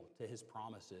faithful to his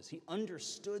promises. He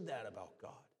understood that about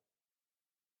God.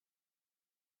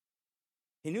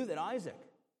 He knew that Isaac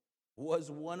was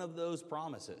one of those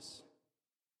promises.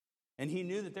 And he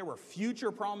knew that there were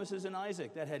future promises in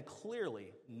Isaac that had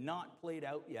clearly not played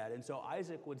out yet. And so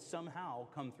Isaac would somehow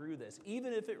come through this,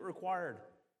 even if it required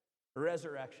a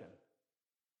resurrection.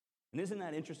 And isn't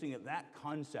that interesting that that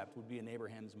concept would be in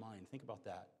Abraham's mind? Think about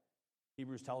that.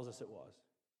 Hebrews tells us it was.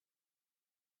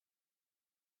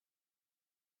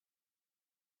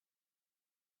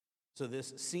 So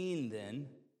this scene then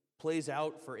plays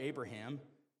out for Abraham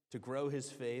to grow his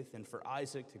faith and for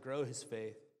Isaac to grow his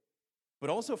faith. But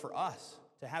also for us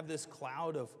to have this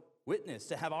cloud of witness,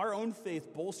 to have our own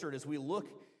faith bolstered as we look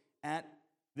at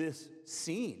this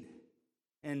scene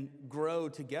and grow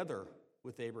together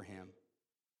with Abraham,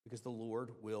 because the Lord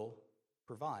will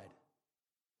provide.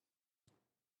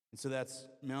 And so that's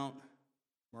Mount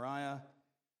Moriah,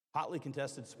 hotly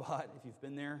contested spot if you've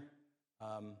been there.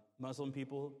 Muslim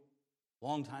people,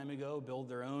 long time ago, build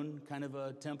their own kind of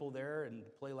a temple there and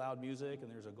play loud music,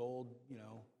 and there's a gold,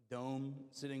 dome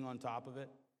sitting on top of it.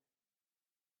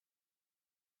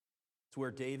 It's where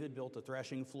David built a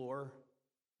threshing floor.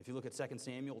 If you look at 2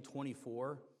 Samuel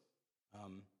 24,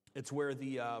 it's where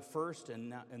the first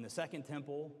and the second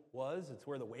temple was. It's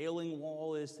where the Wailing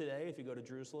Wall is today. If you go to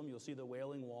Jerusalem, you'll see the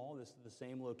Wailing Wall. This is the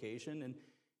same location.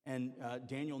 And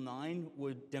Daniel 9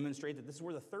 would demonstrate that this is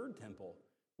where the third temple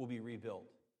will be rebuilt.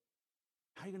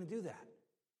 How are you going to do that?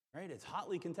 Right? It's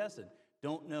hotly contested.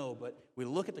 Don't know, but we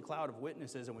look at the cloud of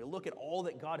witnesses and we look at all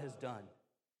that God has done.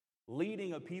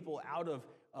 Leading a people out of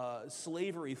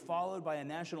slavery, followed by a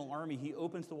national army. He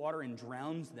opens the water and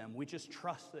drowns them. We just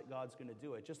trust that God's going to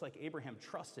do it. Just like Abraham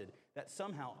trusted that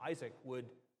somehow Isaac would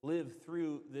live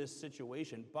through this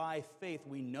situation. By faith,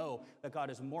 we know that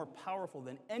God is more powerful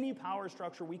than any power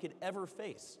structure we could ever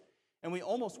face. And we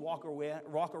almost walk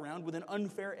around with an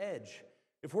unfair edge.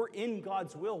 If we're in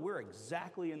God's will, we're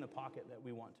exactly in the pocket that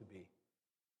we want to be.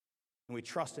 And we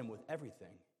trust him with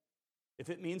everything. If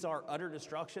it means our utter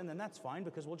destruction, then that's fine,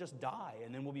 because we'll just die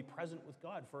and then we'll be present with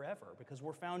God forever because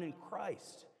we're found in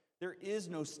Christ. There is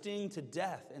no sting to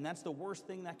death, and that's the worst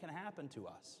thing that can happen to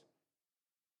us.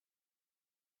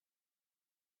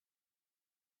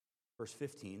 Verse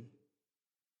 15.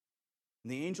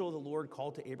 And the angel of the Lord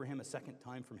called to Abraham a second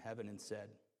time from heaven and said,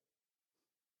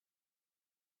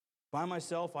 by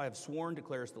myself I have sworn,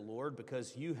 declares the Lord,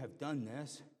 because you have done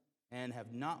this and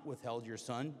have not withheld your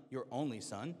son, your only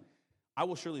son, I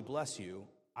will surely bless you.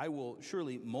 I will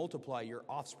surely multiply your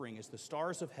offspring as the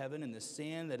stars of heaven and the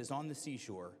sand that is on the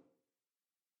seashore.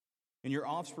 And your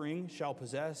offspring shall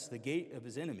possess the gate of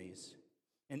his enemies.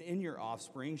 And in your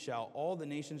offspring shall all the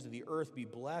nations of the earth be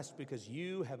blessed, because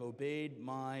you have obeyed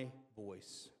my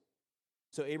voice.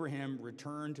 So Abraham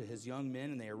returned to his young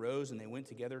men, and they arose and they went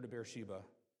together to Beersheba.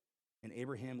 And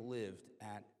Abraham lived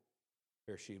at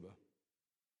Beersheba.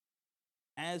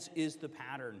 As is the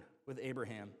pattern with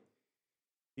Abraham,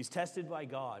 he's tested by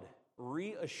God,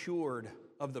 reassured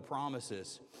of the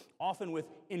promises, often with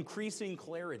increasing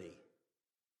clarity.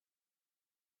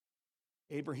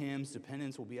 Abraham's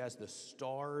dependence will be as the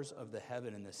stars of the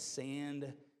heaven and the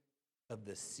sand of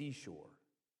the seashore.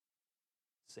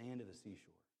 Sand of the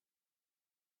seashore.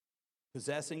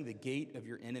 Possessing the gate of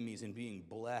your enemies and being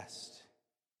blessed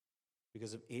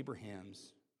because of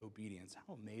Abraham's obedience.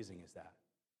 How amazing is that?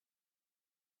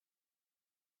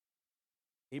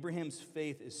 Abraham's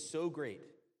faith is so great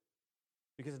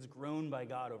because it's grown by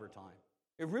God over time.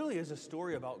 It really is a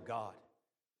story about God.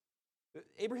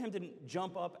 Abraham didn't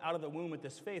jump up out of the womb with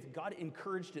this faith. God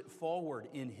encouraged it forward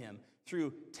in him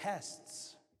through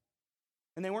tests.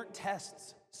 And they weren't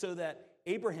tests so that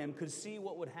Abraham could see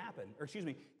what would happen.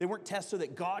 They weren't tests so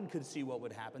that God could see what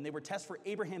would happen. They were tests for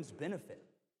Abraham's benefit.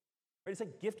 Right? It's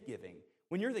like gift giving.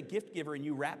 When you're the gift giver and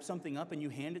you wrap something up and you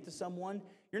hand it to someone,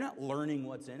 you're not learning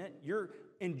what's in it. You're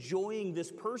enjoying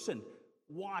this person.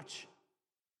 Watch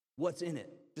what's in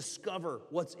it. Discover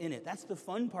what's in it. That's the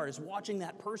fun part, is watching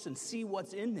that person see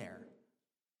what's in there.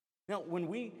 Now, when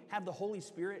we have the Holy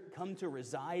Spirit come to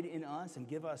reside in us and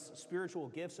give us spiritual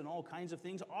gifts and all kinds of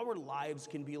things, our lives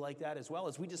can be like that as well,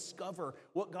 as we discover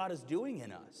what God is doing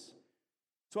in us.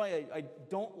 So I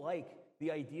don't like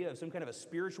the idea of some kind of a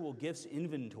spiritual gifts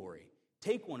inventory.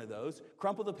 Take one of those,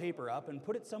 crumple the paper up, and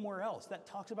put it somewhere else. That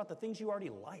talks about the things you already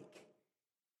like,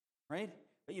 right?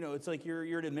 You know, it's like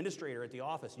you're an administrator at the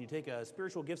office, and you take a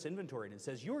spiritual gifts inventory, and it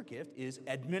says your gift is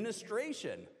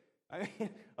administration. I mean,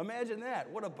 imagine that.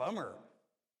 What a bummer.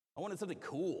 I wanted something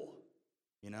cool,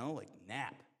 like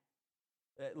nap.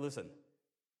 Listen,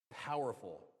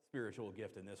 powerful spiritual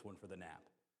gift in this one for the nap.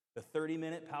 The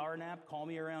 30-minute power nap, call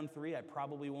me around 3, I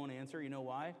probably won't answer. You know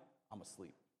why? I'm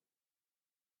asleep.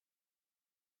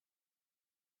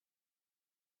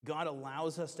 God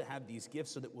allows us to have these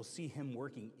gifts so that we'll see him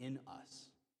working in us.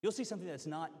 You'll see something that's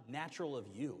not natural of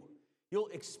you. You'll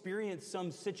experience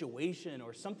some situation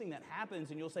or something that happens,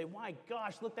 and you'll say, my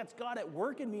gosh, look, that's God at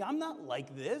work in me. I'm not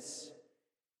like this.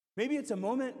 Maybe it's a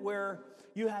moment where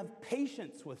you have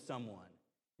patience with someone,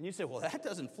 and you say, well, that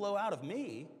doesn't flow out of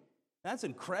me. That's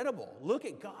incredible. Look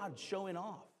at God showing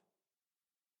off.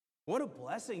 What a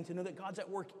blessing to know that God's at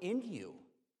work in you.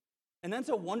 And that's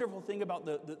a wonderful thing about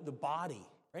the body,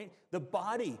 right? The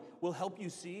body will help you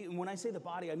see, and when I say the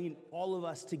body, I mean all of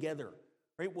us together,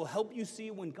 right? Will help you see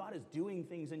when God is doing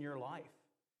things in your life.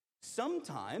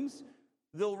 Sometimes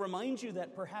they'll remind you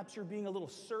that perhaps you're being a little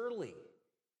surly,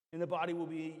 and the body will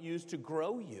be used to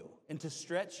grow you and to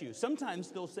stretch you.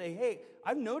 Sometimes they'll say, hey,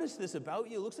 I've noticed this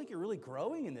about you. It looks like you're really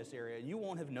growing in this area, and you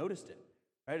won't have noticed it.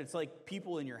 Right? It's like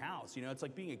people in your house. It's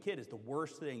like being a kid is the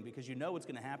worst thing, because you know what's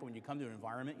going to happen when you come to an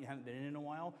environment you haven't been in a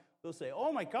while. They'll say,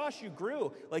 oh my gosh, you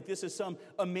grew. Like this is some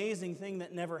amazing thing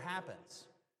that never happens.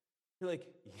 You're like,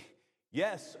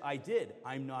 yes, I did.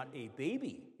 I'm not a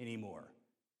baby anymore.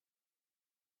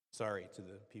 Sorry to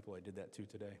the people I did that to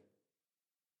today.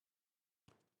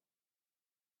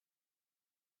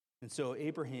 And so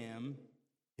Abraham,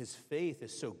 his faith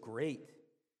is so great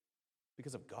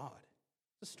because of God.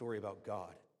 It's a story about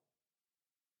God.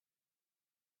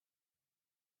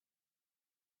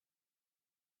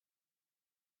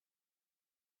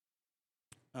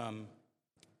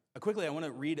 Quickly, I want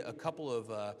to read a couple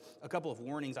of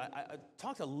warnings. I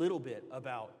talked a little bit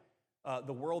about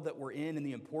the world that we're in and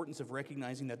the importance of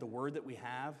recognizing that the word that we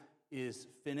have is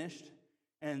finished,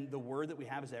 and the word that we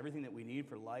have is everything that we need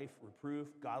for life, reproof,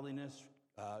 godliness,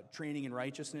 training in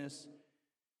righteousness.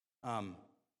 But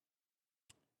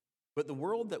the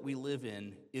world that we live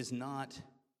in is not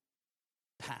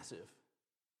passive.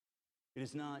 It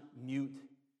is not mute.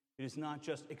 It is not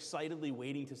just excitedly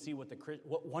waiting to see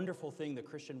what wonderful thing the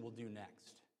Christian will do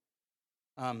next.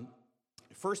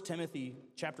 1 Timothy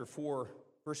chapter 4,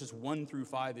 verses 1 through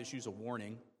 5 issues a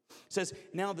warning. It says,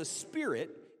 "Now the Spirit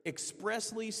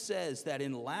expressly says that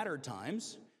in latter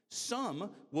times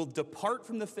some will depart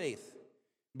from the faith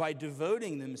by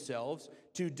devoting themselves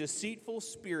to deceitful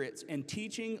spirits and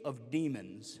teaching of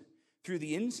demons, through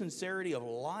the insincerity of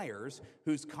liars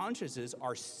whose consciences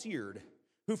are seared,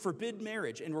 who forbid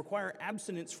marriage and require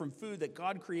abstinence from food that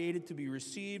God created to be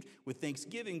received with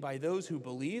thanksgiving by those who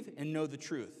believe and know the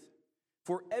truth.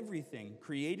 For everything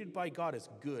created by God is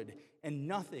good, and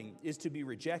nothing is to be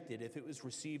rejected if it was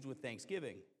received with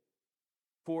thanksgiving.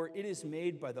 For it is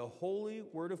made by the holy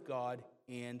word of God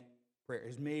and prayer. It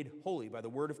is made holy by the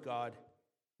word of God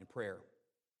and prayer."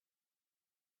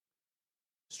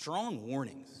 Strong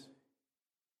warnings.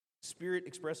 Spirit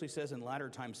expressly says in latter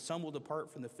times, some will depart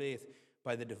from the faith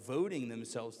by the devoting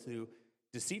themselves to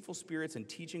deceitful spirits and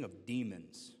teaching of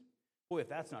demons. Boy, if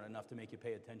that's not enough to make you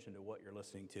pay attention to what you're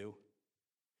listening to.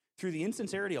 Through the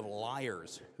insincerity of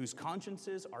liars whose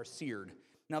consciences are seared.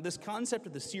 Now, this concept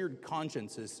of the seared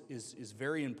conscience is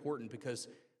very important, because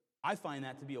I find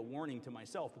that to be a warning to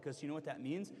myself, because you know what that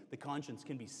means? The conscience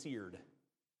can be seared.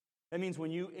 That means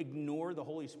when you ignore the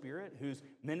Holy Spirit, whose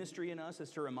ministry in us is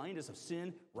to remind us of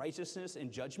sin, righteousness,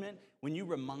 and judgment, when you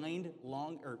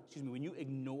when you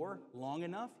ignore long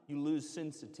enough, you lose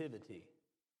sensitivity.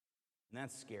 And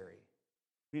that's scary.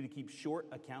 We need to keep short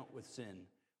account with sin.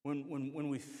 When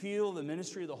we feel the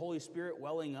ministry of the Holy Spirit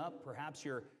welling up, perhaps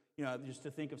you're, just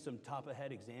to think of some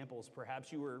top-of-head examples,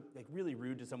 perhaps you were really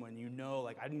rude to someone,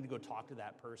 I need to go talk to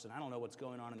that person. I don't know what's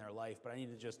going on in their life, but I need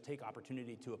to just take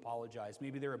opportunity to apologize.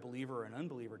 Maybe they're a believer or an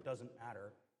unbeliever, it doesn't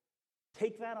matter.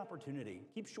 Take that opportunity.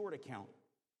 Keep short account.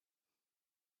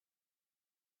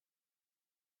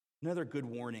 Another good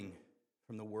warning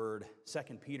from the Word,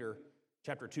 2 Peter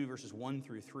chapter 2, verses 1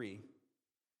 through 3.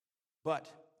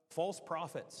 "But false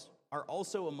prophets are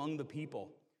also among the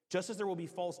people, just as there will be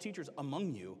false teachers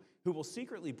among you who will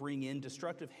secretly bring in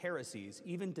destructive heresies,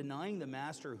 even denying the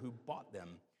master who bought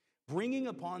them, bringing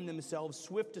upon themselves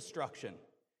swift destruction.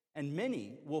 And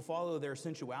many will follow their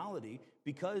sensuality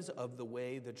because of the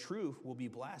way the truth will be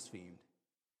blasphemed.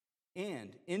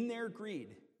 And in their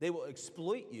greed, they will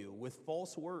exploit you with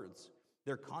false words.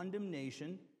 Their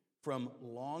condemnation from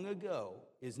long ago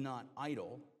is not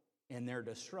idle, and their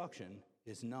destruction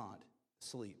is not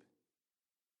asleep."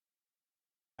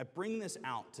 I bring this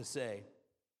out to say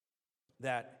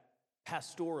that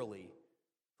pastorally,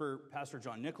 for Pastor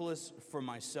John Nicholas, for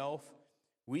myself,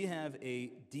 we have a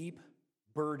deep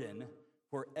burden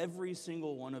for every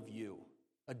single one of you,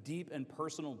 a deep and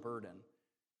personal burden.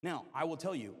 Now, I will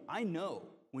tell you, I know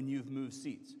when you've moved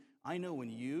seats. I know when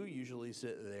you usually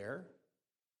sit there.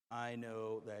 I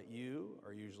know that you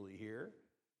are usually here.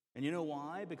 And you know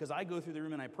why? Because I go through the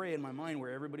room and I pray in my mind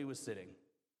where everybody was sitting.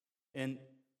 And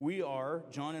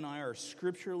John and I are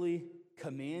scripturally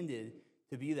commanded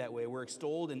to be that way. We're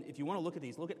extolled. And if you want to look at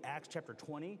these, look at Acts chapter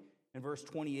 20 and verse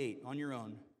 28 on your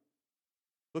own.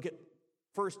 Look at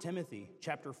 1 Timothy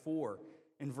chapter 4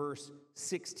 and verse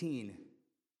 16.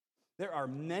 There are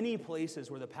many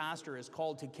places where the pastor is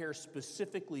called to care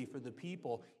specifically for the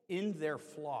people in their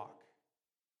flock.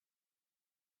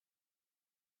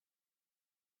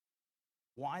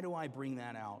 Why do I bring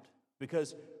that out?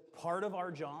 Because part of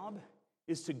our job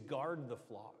is to guard the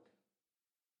flock.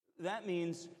 That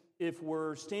means if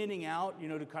we're standing out,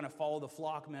 to kind of follow the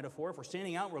flock metaphor, if we're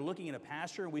standing out, we're looking at a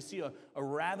pasture and we see a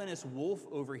ravenous wolf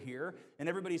over here, and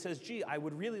everybody says, "Gee, I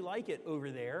would really like it over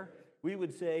there," we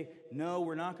would say, "No,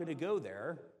 we're not going to go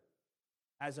there,"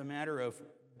 as a matter of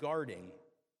guarding.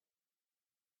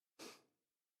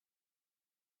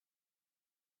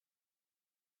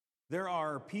 There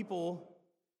are people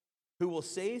who will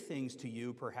say things to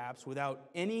you, perhaps,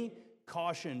 without any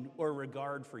caution or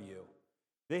regard for you.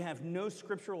 They have no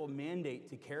scriptural mandate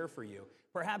to care for you.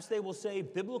 Perhaps they will say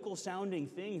biblical-sounding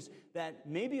things that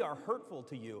maybe are hurtful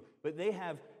to you, but they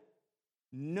have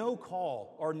no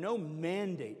call or no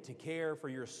mandate to care for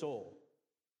your soul.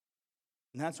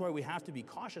 And that's why we have to be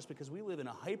cautious, because we live in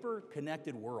a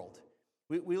hyper-connected world.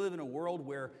 We live in a world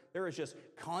where there is just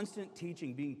constant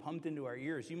teaching being pumped into our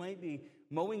ears. You might be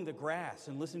mowing the grass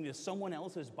and listening to someone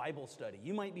else's Bible study.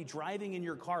 You might be driving in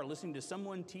your car listening to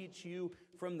someone teach you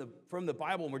from the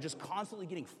Bible, and we're just constantly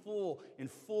getting full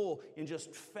and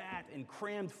just fat and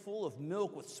crammed full of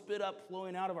milk with spit up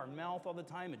flowing out of our mouth all the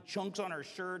time and chunks on our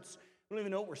shirts. We don't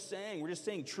even know what we're saying. We're just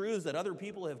saying truths that other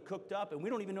people have cooked up, and we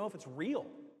don't even know if it's real.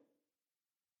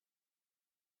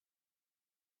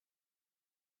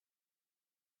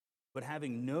 but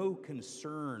having no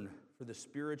concern for the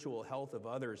spiritual health of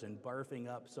others and barfing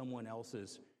up someone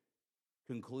else's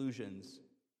conclusions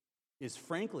is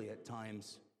frankly at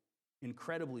times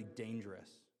incredibly dangerous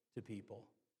to people.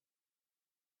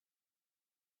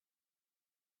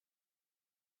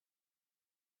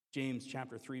 James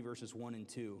chapter 3, verses 1 and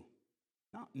 2.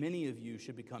 Not many of you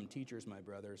should become teachers, my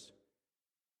brothers,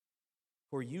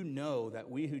 for you know that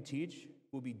we who teach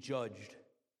will be judged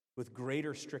with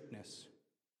greater strictness.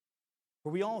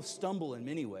 For we all stumble in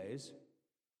many ways,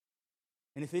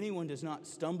 and if anyone does not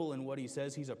stumble in what he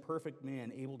says, he's a perfect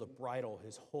man, able to bridle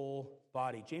his whole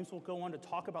body. James will go on to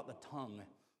talk about the tongue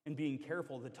and being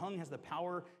careful. The tongue has the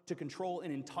power to control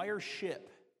an entire ship.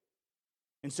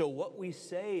 And so what we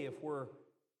say, if we're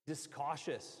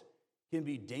discautious, can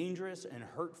be dangerous and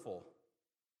hurtful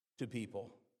to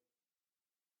people.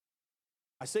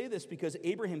 I say this because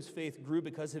Abraham's faith grew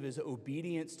because of his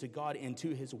obedience to God and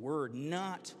to his word,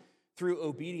 not through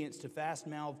obedience to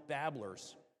fast-mouthed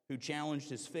babblers who challenged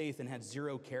his faith and had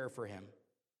zero care for him.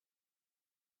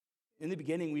 In the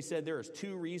beginning, we said there is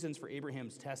two reasons for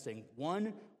Abraham's testing.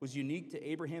 One was unique to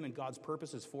Abraham and God's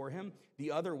purposes for him.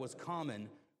 The other was common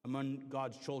among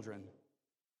God's children.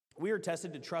 We are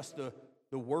tested to trust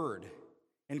the word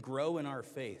and grow in our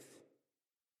faith.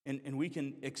 And we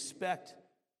can expect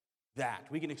that.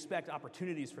 We can expect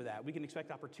opportunities for that. We can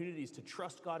expect opportunities to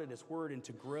trust God and his word and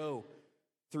to grow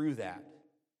through that.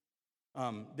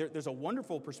 There's a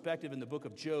wonderful perspective in the book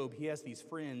of Job. He has these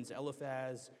friends,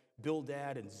 Eliphaz,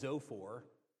 Bildad, and Zophar.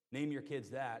 Name your kids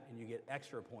that, and you get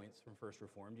extra points from First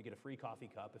Reformed. You get a free coffee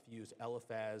cup if you use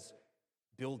Eliphaz,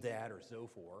 Bildad, or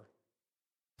Zophar.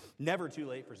 Never too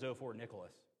late for Zophar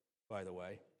Nicholas, by the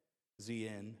way.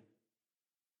 ZN.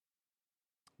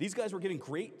 These guys were giving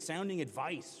great sounding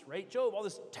advice, right? Job, all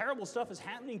this terrible stuff is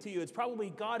happening to you. It's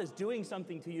probably God is doing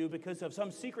something to you because of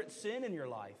some secret sin in your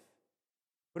life.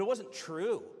 But it wasn't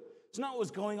true. It's not what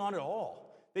was going on at all.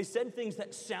 They said things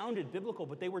that sounded biblical,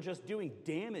 but they were just doing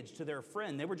damage to their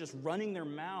friend. They were just running their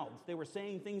mouths. They were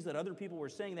saying things that other people were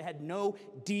saying. They had no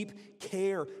deep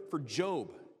care for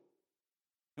Job.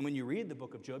 And when you read the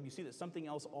book of Job, you see that something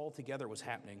else altogether was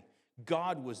happening.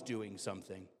 God was doing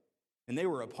something. And they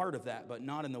were a part of that, but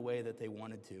not in the way that they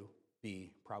wanted to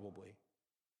be, probably.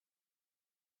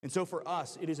 And so for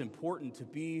us, it is important to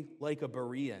be like a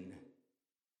Berean.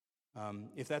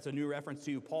 If that's a new reference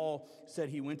to you, Paul said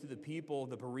he went to the people,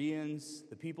 the Bereans,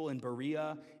 the people in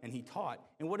Berea, and he taught.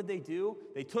 And what did they do?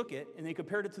 They took it and they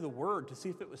compared it to the word to see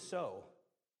if it was so.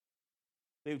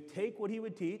 They would take what he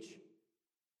would teach,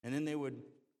 and then they would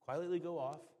quietly go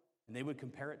off, and they would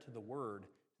compare it to the word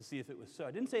to see if it was so.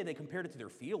 I didn't say they compared it to their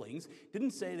feelings.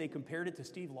 Didn't say they compared it to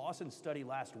Steve Lawson's study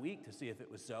last week to see if it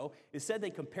was so. It said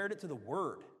they compared it to the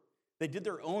word. They did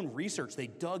their own research. They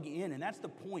dug in, and that's the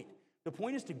point. The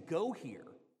point is to go here.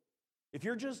 If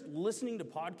you're just listening to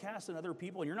podcasts and other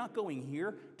people and you're not going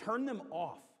here, turn them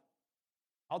off.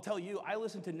 I'll tell you, I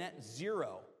listen to net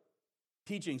zero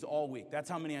teachings all week. That's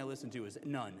how many I listen to, is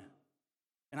none.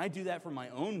 And I do that for my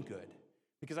own good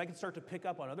because I can start to pick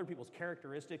up on other people's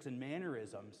characteristics and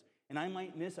mannerisms, and I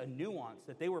might miss a nuance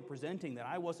that they were presenting that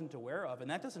I wasn't aware of, and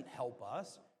that doesn't help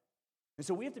us. And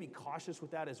so we have to be cautious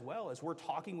with that as well as we're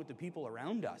talking with the people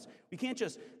around us. We can't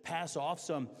just pass off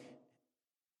some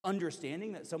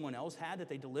understanding that someone else had that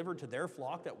they delivered to their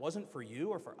flock that wasn't for you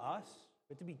or for us.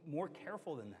 We have to be more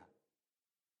careful than that.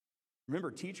 Remember,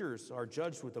 teachers are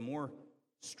judged with a more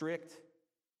strict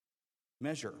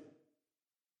measure.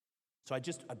 So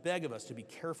I beg of us to be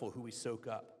careful who we soak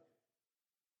up.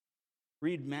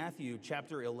 Read Matthew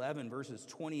chapter 11, verses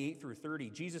 28 through 30.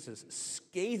 Jesus'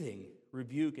 scathing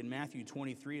rebuke in Matthew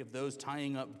 23 of those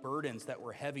tying up burdens that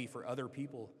were heavy for other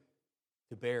people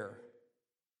to bear.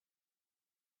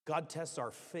 God tests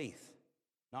our faith,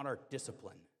 not our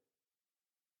discipline.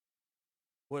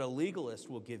 What a legalist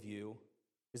will give you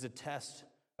is a test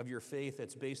of your faith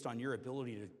that's based on your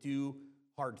ability to do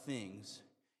hard things.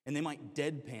 And they might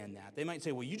deadpan that. They might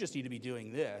say, well, you just need to be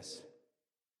doing this.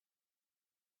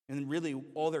 And really,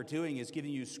 all they're doing is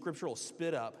giving you scriptural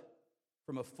spit up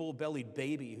from a full-bellied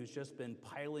baby who's just been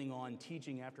piling on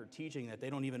teaching after teaching that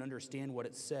they don't even understand what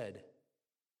it said.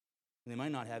 And they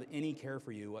might not have any care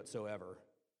for you whatsoever.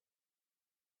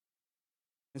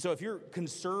 And so if you're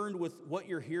concerned with what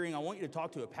you're hearing, I want you to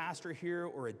talk to a pastor here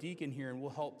or a deacon here, and we'll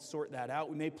help sort that out.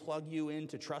 We may plug you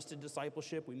into trusted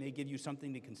discipleship. We may give you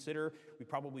something to consider. We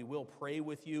probably will pray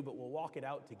with you, but we'll walk it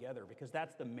out together because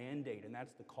that's the mandate and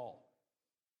that's the call.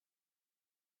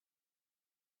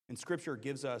 And Scripture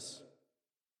gives us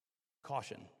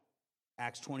caution.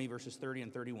 Acts 20, verses 30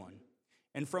 and 31.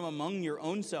 And from among your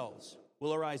own selves,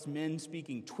 will arise men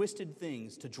speaking twisted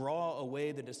things to draw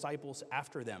away the disciples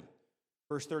after them.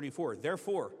 Verse 34,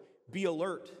 therefore, be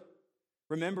alert,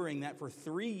 remembering that for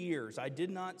 3 years I did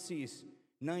not cease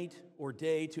night or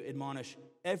day to admonish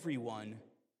everyone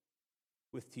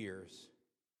with tears.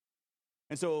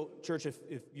 And so, church, if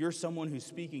you're someone who's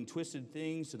speaking twisted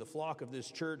things to the flock of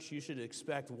this church, you should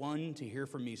expect, 1, to hear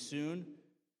from me soon,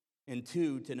 and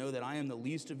 2, to know that I am the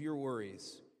least of your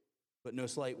worries, but no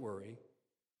slight worry.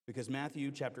 Because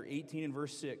Matthew chapter 18 and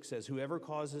verse 6 says, whoever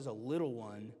causes a little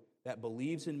one that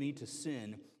believes in me to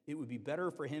sin, it would be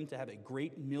better for him to have a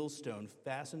great millstone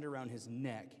fastened around his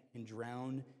neck and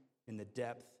drown in the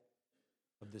depth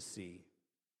of the sea.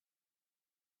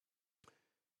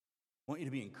 I want you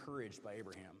to be encouraged by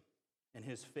Abraham and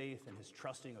his faith and his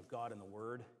trusting of God and the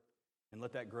Word, and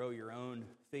let that grow your own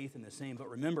faith in the same. But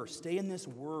remember, stay in this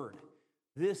Word.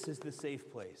 This is the safe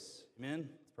place. Amen?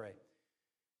 Let's pray.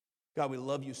 God, we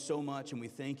love you so much, and we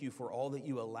thank you for all that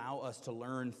you allow us to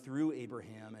learn through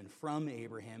Abraham and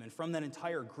from that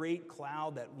entire great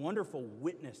cloud, that wonderful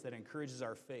witness that encourages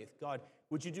our faith. God,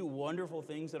 would you do wonderful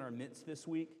things in our midst this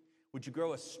week? Would you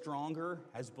grow us stronger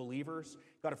as believers?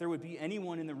 God, if there would be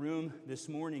anyone in the room this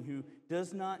morning who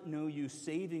does not know you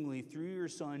savingly through your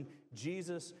Son,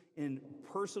 Jesus, in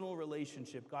personal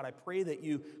relationship, God, I pray that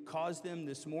you cause them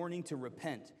this morning to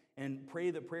repent and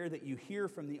pray the prayer that you hear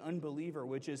from the unbeliever,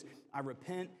 which is, I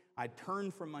repent, I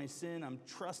turn from my sin, I'm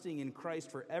trusting in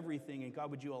Christ for everything. And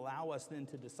God, would you allow us then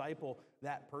to disciple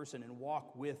that person and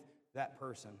walk with that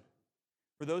person?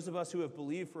 For those of us who have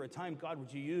believed for a time, God,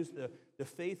 would you use the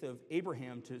faith of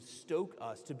Abraham to stoke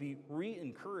us, to be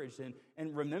re-encouraged,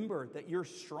 and remember that you're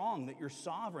strong, that you're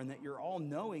sovereign, that you're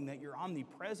all-knowing, that you're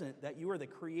omnipresent, that you are the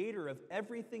creator of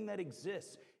everything that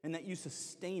exists, and that you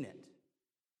sustain it.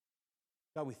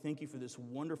 God, we thank you for this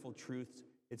wonderful truth.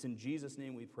 It's in Jesus'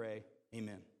 name we pray.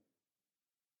 Amen.